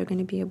know if they're going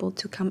to be able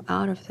to come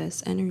out of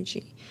this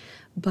energy.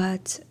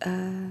 But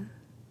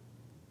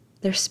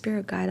their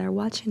spirit guide are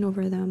watching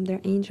over them.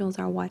 Their angels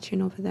are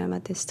watching over them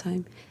at this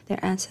time. Their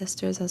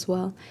ancestors as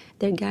well.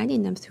 They're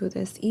guiding them through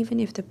this,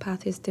 even if the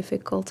path is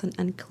difficult and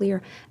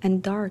unclear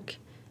and dark,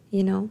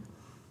 you know.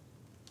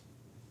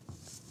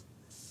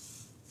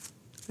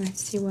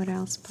 Let's see what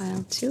else,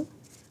 pile 2.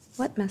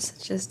 What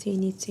messages do you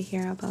need to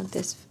hear about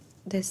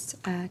this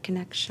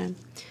connection?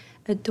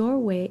 A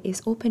doorway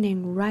is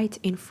opening right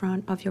in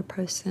front of your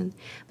person,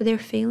 but they're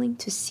failing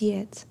to see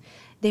it.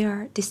 They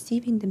are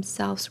deceiving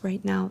themselves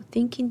right now,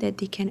 thinking that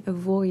they can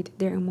avoid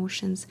their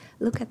emotions.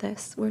 Look at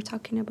this. We're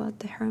talking about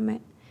the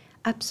Hermit.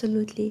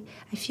 Absolutely.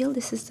 I feel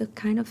this is the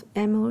kind of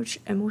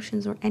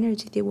emotions or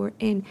energy they were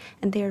in,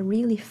 and they're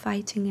really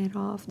fighting it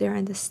off. They're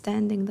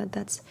understanding that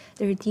that's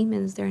their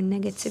demons, their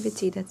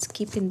negativity that's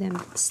keeping them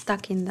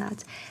stuck in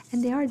that.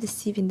 And they are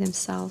deceiving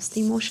themselves.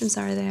 The emotions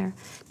are there,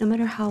 no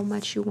matter how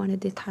much you want to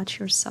detach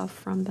yourself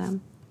from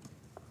them.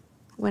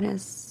 What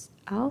else?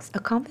 A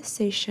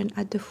conversation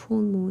at the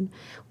full moon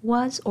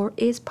was or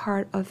is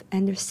part of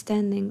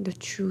understanding the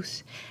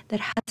truth that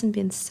hasn't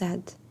been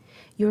said.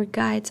 Your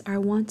guides are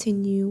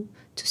wanting you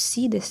to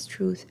see this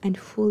truth and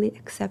fully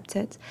accept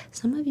it.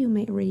 Some of you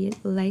may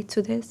relate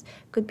to this.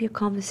 Could be a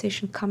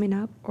conversation coming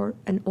up or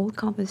an old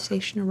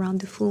conversation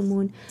around the full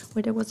moon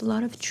where there was a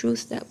lot of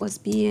truth that was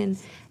being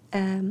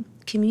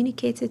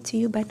communicated to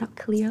you but not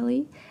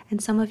clearly,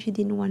 and some of you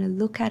didn't want to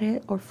look at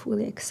it or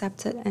fully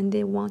accept it, and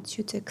they want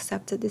you to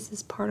accept it. This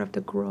is part of the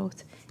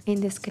growth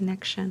in this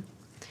connection.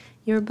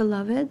 Your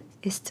beloved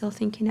is still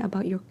thinking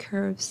about your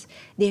curves.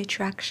 The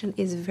attraction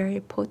is very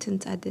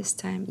potent at this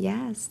time.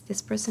 Yes,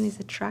 this person is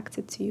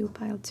attracted to you,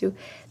 pile 2.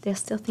 They're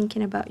still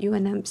thinking about you,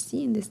 and I'm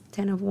seeing this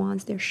 10 of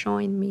Wands. They're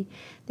showing me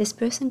this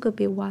person could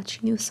be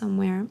watching you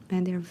somewhere,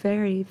 and they're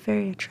very,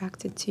 very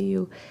attracted to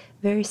you,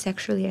 very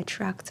sexually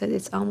attracted.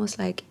 It's almost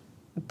like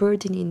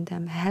burdening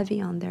them,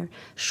 heavy on their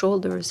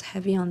shoulders,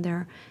 heavy on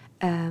their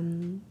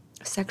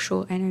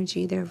sexual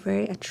energy. They're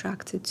very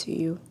attracted to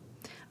you.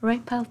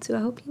 Alright, pile 2, I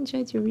hope you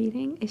enjoyed your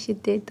reading. If you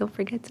did, don't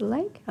forget to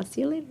like. I'll see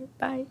you later.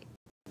 Bye.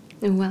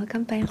 And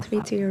welcome, pile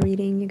 3, to your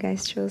reading. You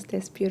guys chose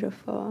this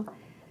beautiful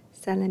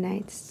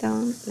selenite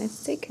stone.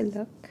 Let's take a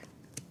look.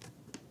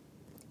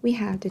 We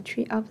have the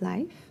Tree of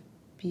Life.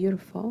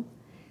 Beautiful.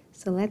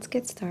 So let's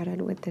get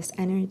started with this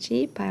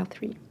energy, pile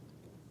 3.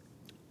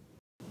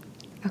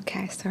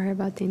 Okay, sorry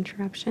about the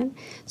interruption.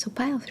 So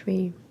pile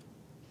 3,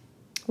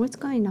 what's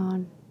going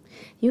on?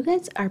 You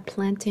guys are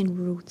planting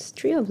roots.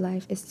 Tree of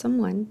Life is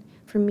someone,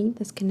 for me,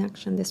 this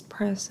connection, this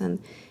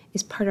person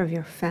is part of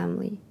your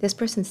family. This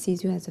person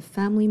sees you as a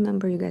family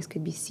member. You guys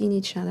could be seeing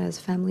each other as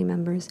family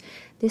members.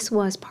 This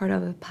was part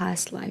of a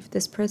past life.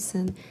 This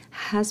person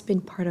has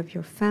been part of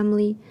your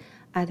family,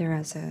 either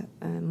as a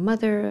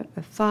mother,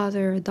 a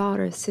father, a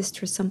daughter, a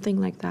sister, something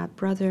like that,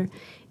 brother,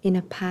 in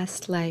a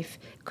past life.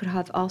 Could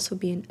have also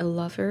been a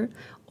lover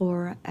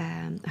or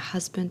a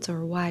husband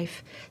or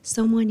wife.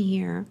 Someone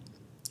here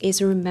is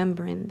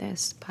remembering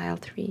this, pile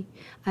 3.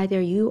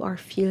 Either you are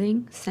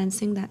feeling,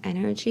 sensing that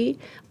energy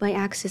by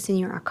accessing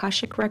your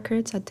Akashic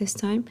records at this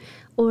time,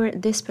 or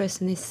this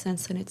person is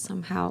sensing it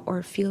somehow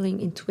or feeling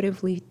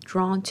intuitively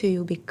drawn to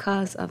you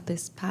because of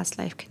this past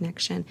life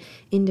connection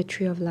in the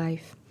Tree of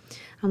Life.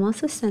 I'm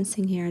also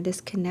sensing here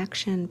this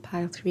connection,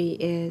 pile 3,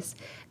 is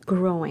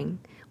growing.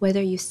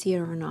 Whether you see it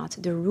or not,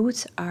 the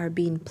roots are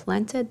being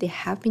planted. They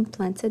have been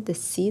planted. The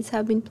seeds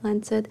have been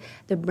planted.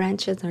 The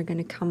branches are going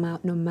to come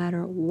out no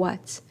matter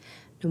what.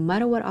 No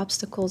matter what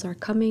obstacles are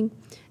coming,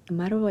 no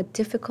matter what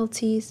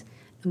difficulties,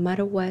 no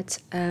matter what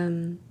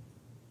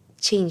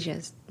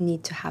changes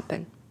need to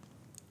happen.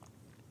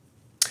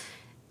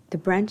 The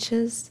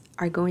branches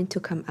are going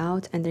to come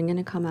out, and they're going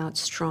to come out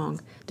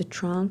strong. The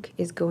trunk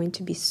is going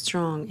to be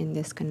strong in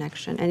this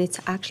connection, and it's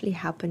actually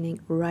happening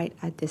right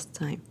at this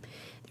time.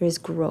 There is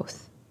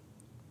growth.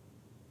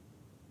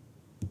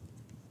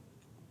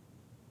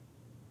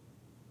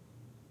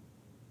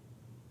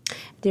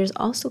 There's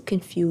also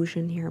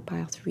confusion here,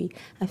 pile 3.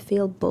 I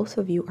feel both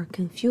of you are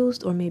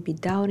confused or maybe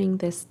doubting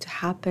this to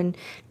happen,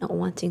 not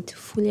wanting to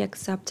fully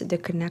accept the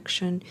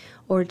connection,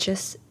 or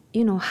just,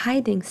 you know,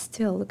 hiding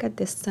still. Look at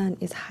this sun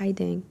is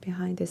hiding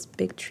behind this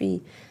big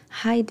tree,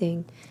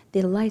 hiding.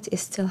 The light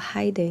is still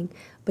hiding,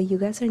 but you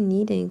guys are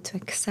needing to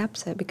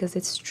accept it because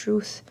it's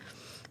truth.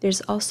 There's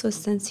also a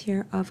sense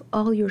here of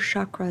all your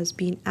chakras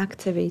being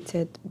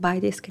activated by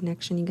this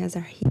connection. You guys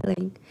are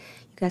healing.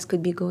 You guys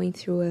could be going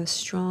through a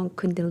strong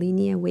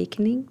Kundalini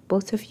awakening,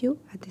 both of you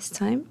at this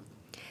time,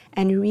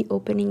 and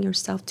reopening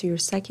yourself to your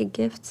psychic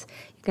gifts.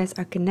 You guys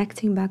are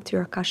connecting back to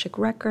your Akashic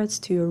records,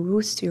 to your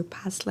roots, to your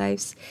past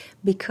lives,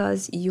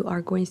 because you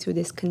are going through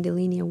this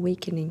Kundalini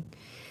awakening.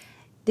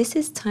 This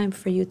is time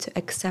for you to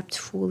accept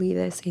fully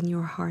this in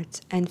your heart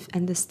and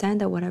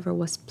understand that whatever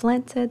was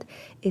planted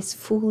is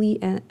fully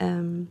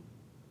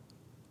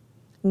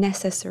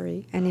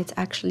necessary, and it's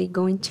actually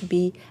going to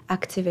be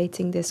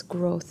activating this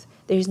growth.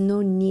 There's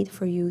no need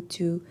for you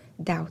to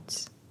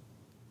doubt.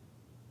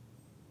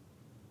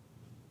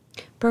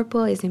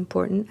 Purple is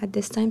important at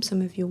this time. Some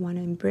of you want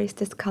to embrace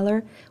this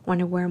color,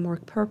 want to wear more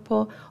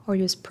purple, or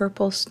use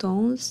purple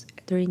stones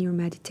during your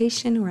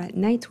meditation or at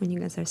night when you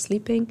guys are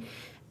sleeping.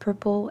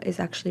 Purple is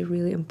actually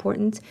really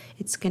important.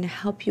 It's going to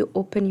help you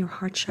open your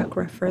heart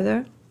chakra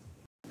further.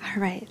 All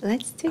right,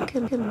 let's take a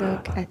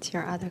look at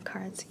your other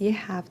cards. You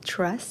have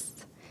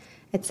trust.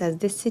 It says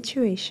this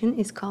situation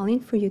is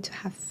calling for you to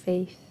have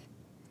faith.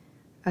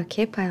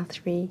 Okay, pile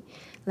 3.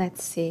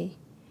 Let's see.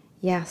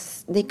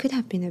 Yes, there could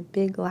have been a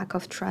big lack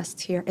of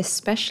trust here,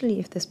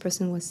 especially if this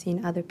person was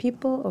seeing other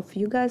people, or if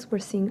you guys were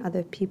seeing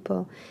other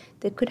people.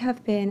 There could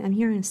have been, I'm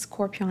hearing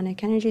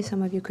scorpionic energy.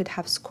 Some of you could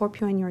have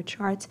Scorpio in your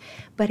chart.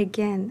 But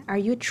again, are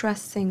you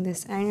trusting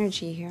this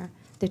energy here?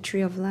 The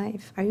tree of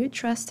life. Are you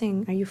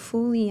trusting? Are you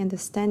fully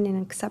understanding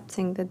and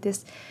accepting that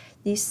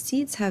these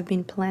seeds have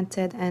been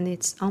planted and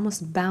it's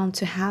almost bound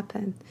to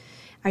happen?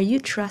 Are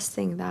you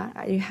trusting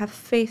that? You have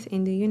faith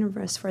in the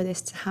universe for this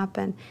to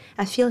happen?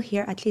 I feel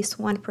here at least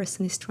one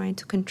person is trying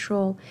to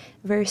control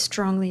very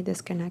strongly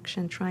this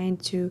connection, trying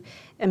to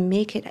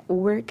make it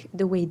work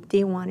the way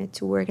they want it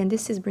to work. And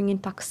this is bringing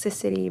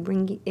toxicity.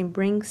 It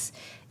brings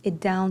it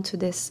down to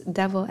this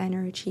devil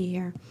energy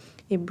here.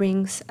 It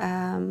brings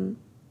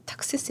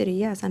toxicity.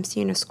 Yes, I'm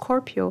seeing a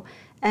Scorpio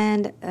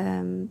and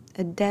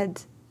a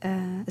dead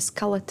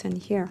skeleton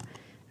here.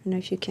 I don't know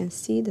if you can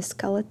see the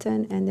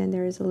skeleton, and then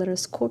there is a little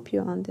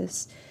Scorpio on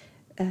this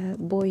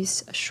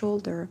boy's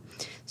shoulder.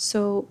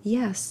 So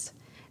yes,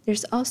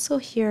 there's also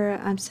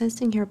here, I'm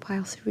sensing here,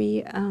 pile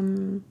 3,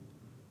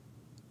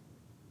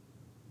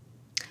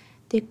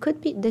 there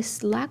could be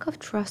this lack of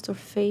trust or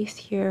faith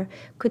here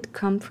could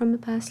come from a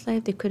past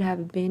life. There could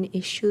have been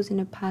issues in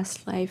a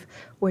past life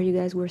where you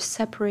guys were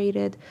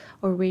separated,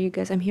 or where you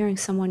guys, I'm hearing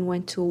someone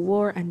went to a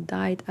war and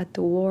died at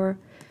the war.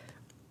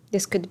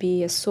 This could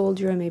be a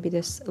soldier, maybe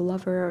this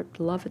lover or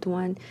beloved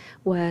one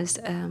was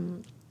a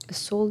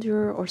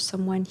soldier, or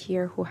someone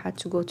here who had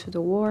to go to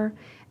the war,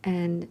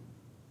 and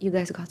you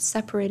guys got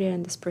separated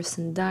and this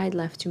person died,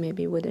 left you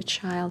maybe with a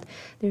child.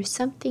 There's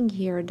something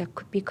here that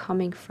could be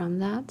coming from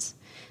that,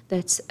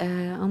 that's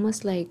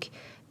almost like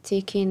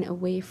taking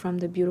away from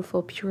the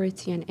beautiful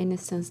purity and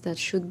innocence that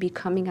should be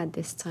coming at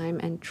this time,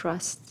 and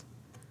trust.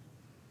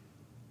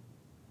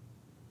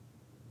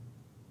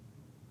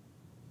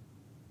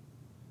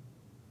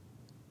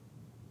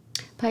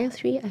 Pile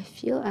 3, I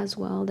feel as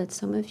well that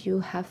some of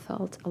you have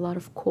felt a lot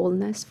of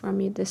coldness from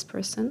this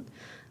person.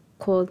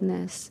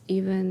 Coldness,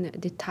 even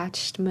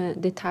detached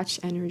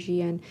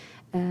energy, and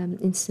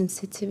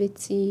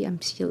insensitivity. I'm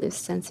still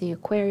sensing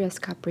Aquarius,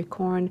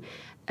 Capricorn,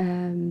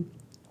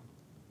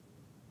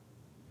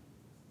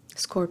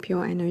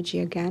 Scorpio energy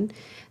again.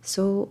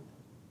 So,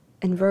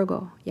 and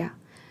Virgo, yeah.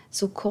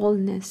 So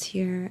coldness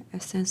here, a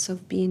sense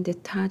of being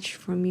detached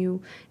from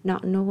you,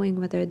 not knowing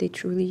whether they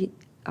truly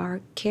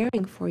are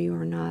caring for you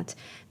or not.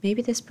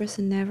 Maybe this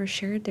person never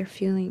shared their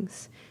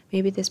feelings.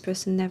 Maybe this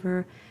person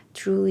never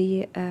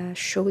truly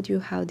showed you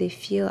how they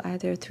feel,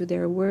 either through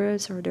their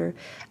words or their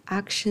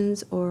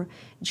actions, or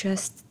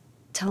just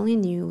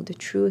telling you the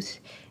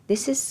truth.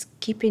 This is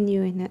keeping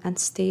you in an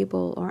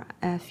unstable or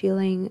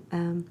feeling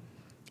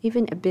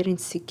even a bit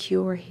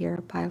insecure here,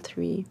 pile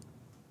 3.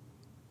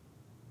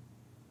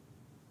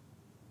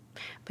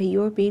 But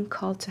you're being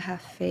called to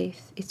have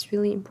faith. It's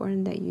really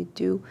important that you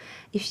do.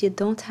 If you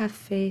don't have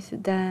faith,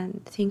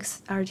 then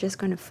things are just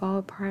going to fall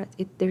apart.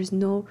 There's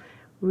no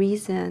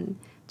reason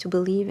to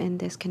believe in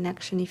this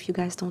connection if you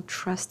guys don't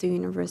trust the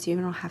universe. You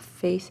don't have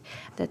faith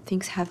that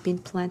things have been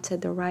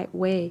planted the right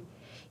way.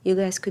 You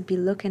guys could be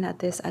looking at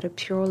this at a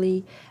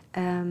purely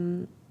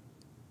you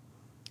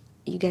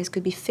guys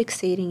could be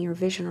fixating your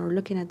vision, or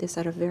looking at this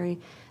at a very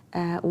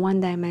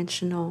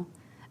one-dimensional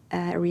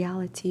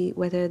reality,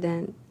 rather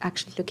than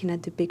actually looking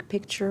at the big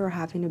picture or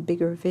having a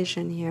bigger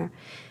vision here,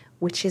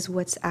 which is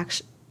what's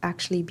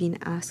actually being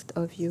asked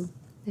of you.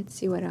 Let's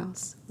see what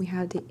else. We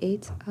have the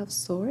 8 of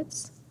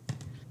Swords,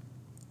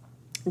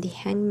 the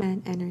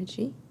Hangman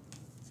energy,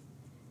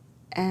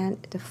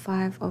 and the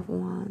 5 of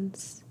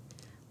Wands.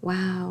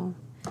 Wow,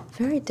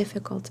 very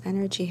difficult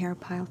energy here,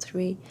 pile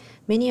 3.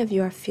 Many of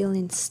you are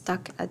feeling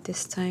stuck at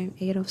this time.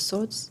 8 of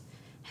Swords,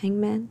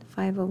 Hangman,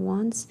 5 of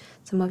Wands.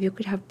 Some of you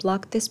could have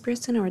blocked this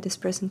person, or this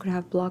person could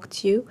have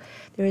blocked you.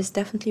 There is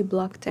definitely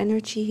blocked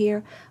energy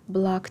here,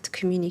 blocked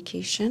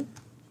communication,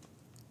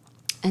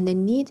 and the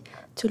need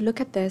to look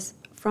at this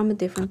from a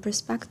different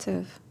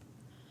perspective.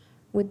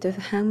 With the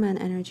Hangman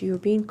energy, you're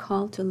being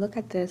called to look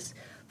at this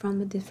from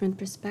a different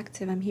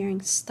perspective. I'm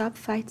hearing stop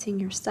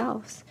fighting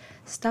yourselves,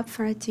 stop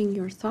fighting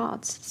your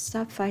thoughts,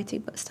 stop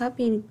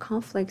being in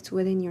conflict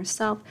within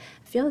yourself.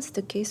 I feel it's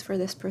the case for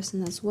this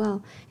person as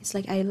well. It's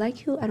like, I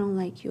like you, I don't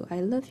like you,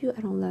 I love you,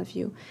 I don't love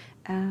you,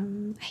 I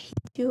hate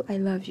you, I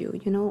love you.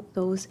 You know,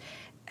 those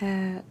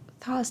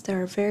thoughts that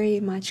are very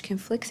much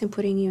conflicting,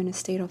 putting you in a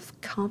state of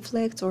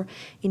conflict or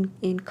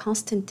in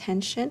constant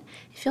tension.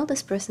 I feel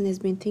this person has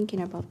been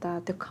thinking about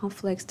that, the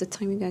conflicts, the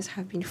time you guys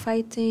have been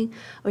fighting,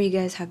 or you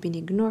guys have been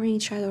ignoring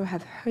each other, or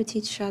have hurt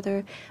each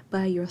other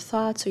by your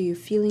thoughts or your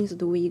feelings, or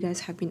the way you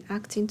guys have been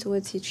acting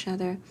towards each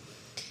other.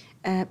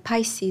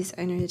 Pisces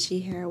energy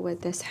here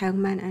with this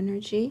Hangman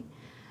energy.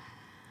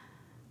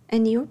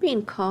 And you're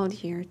being called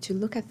here to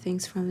look at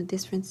things from a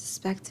different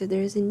perspective.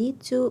 There is a need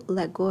to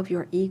let go of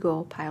your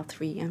ego, pile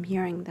 3. I'm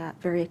hearing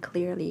that very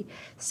clearly.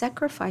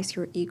 Sacrifice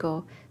your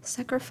ego.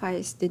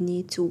 Sacrifice the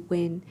need to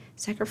win.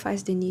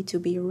 Sacrifice the need to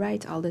be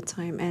right all the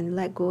time. And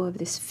let go of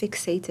this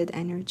fixated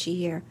energy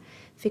here.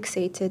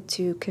 Fixated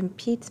to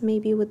compete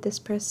maybe with this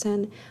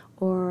person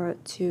or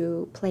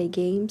to play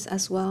games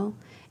as well.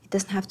 It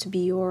doesn't have to be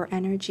your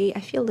energy.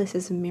 I feel this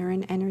is a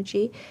mirroring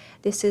energy.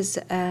 This is...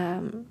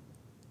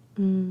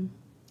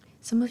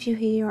 some of you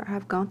here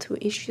have gone through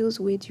issues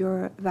with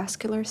your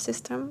vascular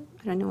system.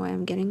 I don't know why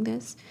I'm getting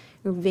this.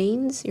 Your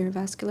veins, your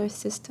vascular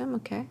system,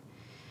 okay?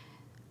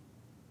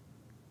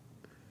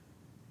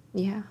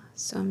 Yeah,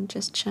 so I'm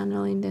just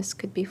channeling this.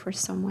 Could be for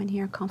someone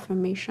here,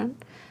 confirmation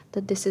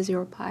that this is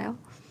your pile.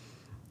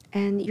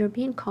 And you're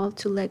being called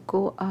to let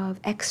go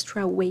of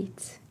extra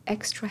weight,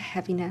 extra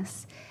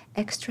heaviness,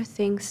 extra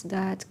things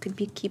that could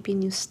be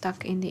keeping you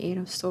stuck in the Eight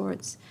of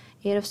Swords.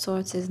 Eight of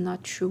Swords is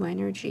not true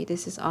energy.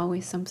 This is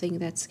always something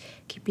that's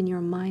keeping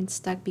your mind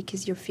stuck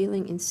because you're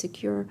feeling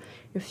insecure.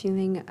 You're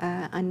feeling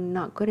I'm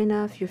not good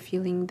enough. You're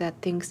feeling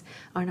that things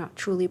are not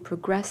truly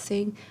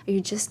progressing.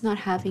 You're just not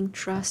having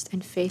trust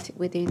and faith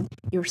within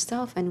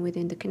yourself and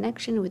within the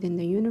connection, within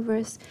the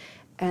universe.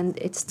 And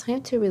it's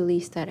time to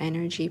release that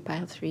energy,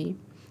 pile 3.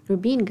 You're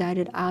being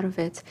guided out of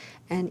it.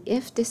 And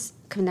if this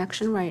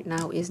connection right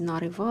now is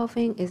not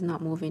evolving, is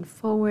not moving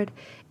forward,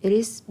 it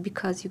is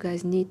because you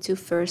guys need to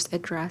first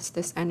address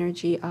this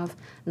energy of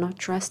not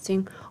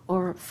trusting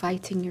or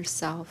fighting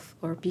yourself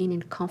or being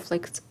in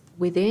conflict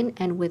within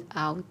and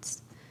without.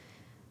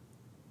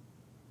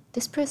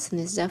 This person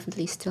is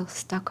definitely still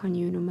stuck on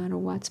you no matter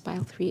what,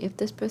 pile 3. If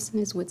this person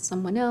is with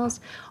someone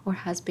else or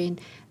has been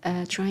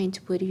trying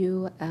to put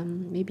you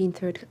maybe in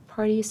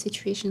third-party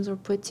situations or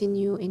putting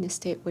you in a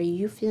state where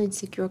you feel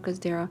insecure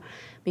because they are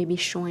maybe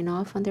showing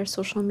off on their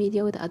social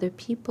media with other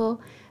people,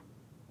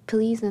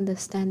 please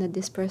understand that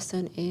this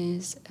person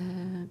is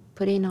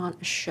putting on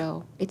a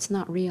show. It's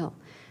not real.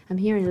 I'm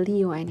hearing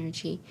Leo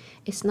energy.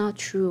 It's not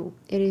true.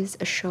 It is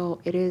a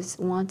show. It is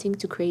wanting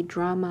to create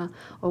drama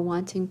or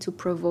wanting to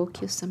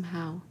provoke you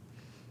somehow.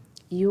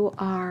 You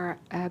are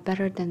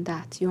better than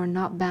that. You are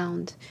not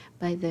bound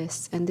by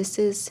this. And this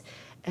is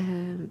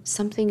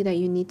something that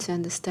you need to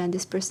understand.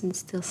 This person is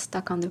still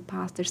stuck on the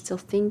past. They're still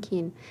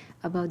thinking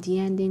about the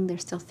ending. They're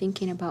still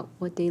thinking about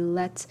what they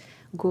let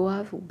go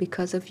of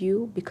because of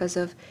you, because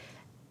of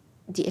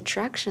the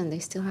attraction. They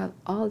still have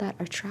all that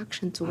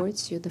attraction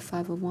towards you. The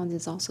Five of Wands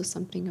is also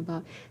something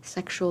about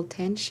sexual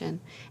tension.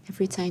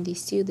 Every time they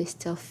see you, they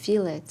still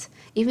feel it.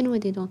 Even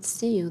when they don't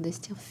see you, they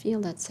still feel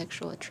that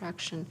sexual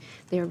attraction.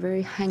 They are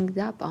very hanged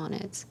up on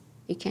it.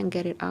 They can't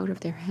get it out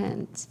of their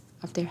hands,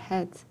 of their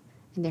head,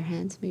 in their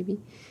hands maybe.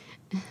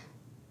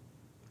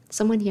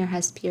 Someone here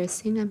has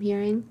piercing, I'm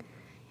hearing,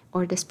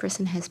 or this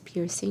person has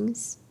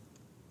piercings.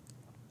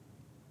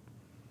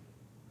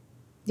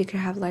 You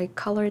could have like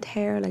colored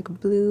hair, like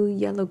blue,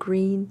 yellow,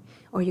 green,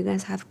 or you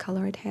guys have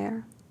colored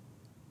hair.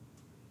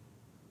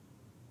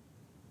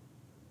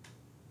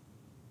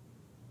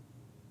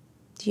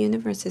 The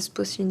universe is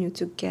pushing you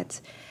to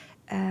get,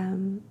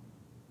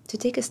 to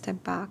take a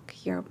step back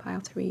here, pile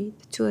 3.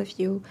 The two of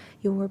you,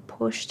 you were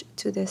pushed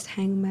to this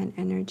hangman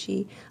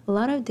energy. A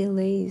lot of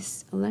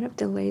delays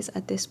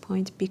at this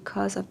point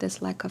because of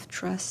this lack of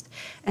trust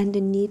and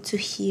the need to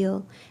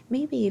heal.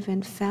 Maybe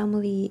even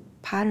family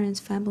patterns,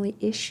 family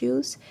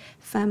issues,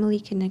 family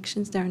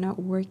connections that are not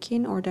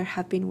working or that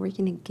have been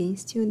working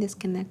against you in this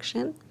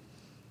connection.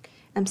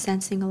 I'm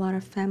sensing a lot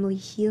of family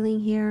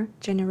healing here,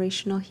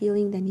 generational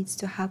healing that needs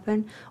to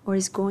happen or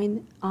is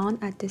going on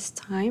at this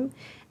time.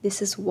 This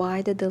is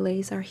why the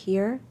delays are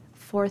here.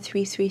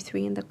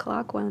 4333 in the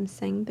clock while I'm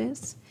saying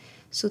this.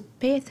 So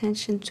pay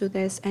attention to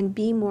this and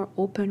be more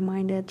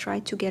open-minded. Try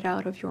to get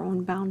out of your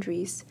own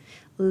boundaries.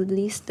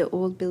 Release the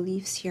old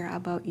beliefs here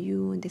about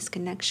you and this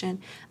connection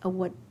of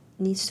what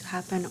needs to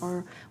happen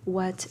or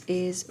what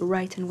is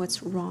right and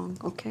what's wrong,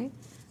 okay?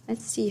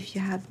 Let's see if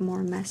you have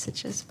more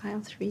messages, pile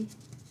 3.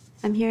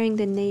 I'm hearing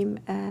the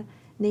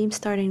name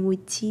starting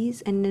with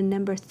T's and the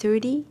number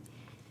 30.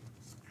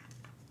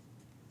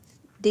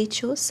 They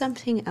chose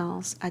something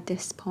else at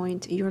this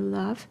point. Your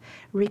love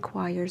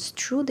requires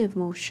true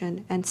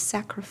devotion and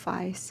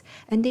sacrifice,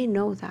 and they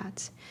know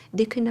that.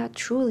 They cannot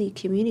truly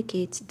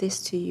communicate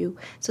this to you.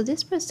 So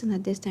this person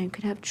at this time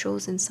could have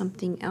chosen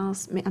something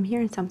else. I'm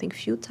hearing something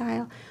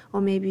futile, or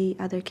maybe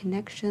other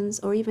connections,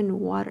 or even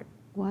water?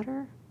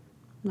 I'm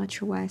not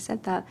sure why I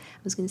said that. I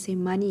was going to say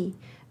money,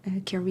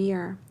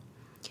 career.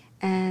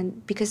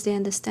 And because they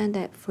understand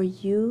that for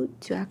you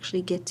to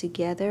actually get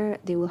together,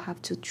 they will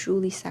have to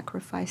truly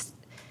sacrifice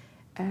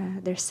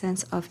their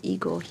sense of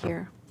ego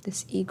here.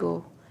 This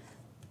ego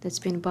that's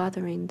been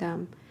bothering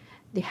them.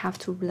 They have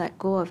to let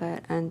go of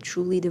it and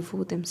truly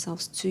devote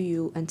themselves to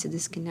you and to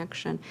this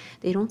connection.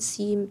 They don't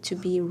seem to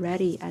be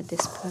ready at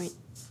this point.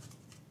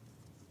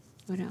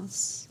 What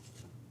else?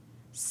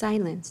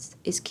 Silence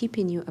is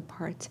keeping you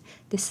apart.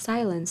 This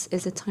silence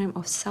is a time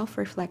of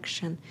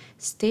self-reflection.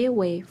 Stay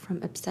away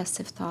from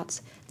obsessive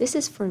thoughts. This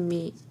is for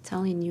me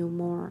telling you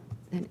more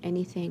than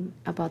anything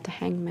about the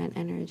hangman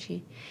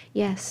energy.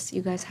 Yes,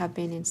 you guys have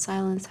been in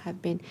silence,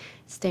 have been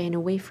staying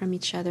away from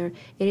each other.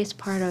 It is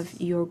part of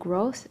your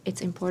growth. It's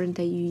important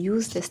that you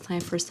use this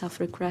time for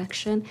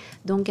self-reflection.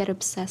 Don't get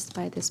obsessed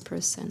by this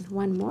person.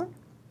 One more.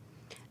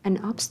 An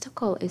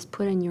obstacle is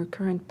put in your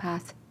current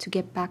path to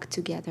get back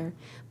together,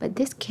 but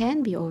this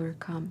can be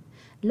overcome.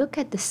 Look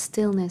at the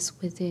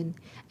stillness within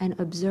and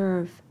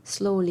observe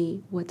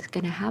slowly what's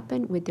going to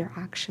happen with their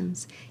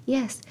actions.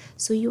 Yes,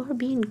 so you are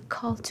being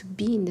called to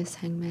be in this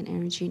hangman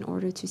energy in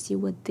order to see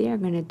what they're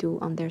going to do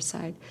on their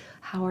side.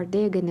 How are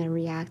they going to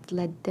react?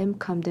 Let them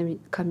come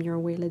your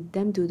way. Let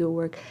them do the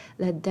work.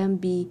 Let them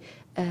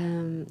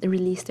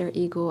release their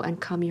ego and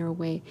come your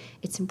way.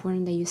 It's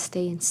important that you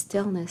stay in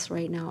stillness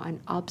right now, and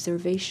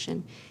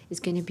observation is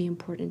going to be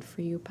important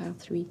for you, pile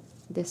 3,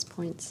 at this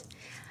point.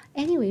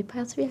 Anyway,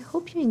 pile 3, I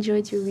hope you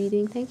enjoyed your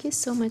reading. Thank you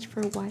so much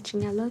for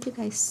watching. I love you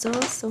guys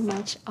so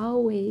much,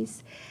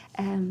 always.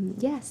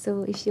 Yeah,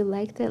 so if you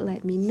liked it,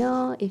 let me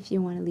know. If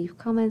you want to leave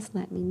comments,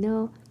 let me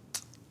know.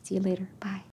 See you later. Bye.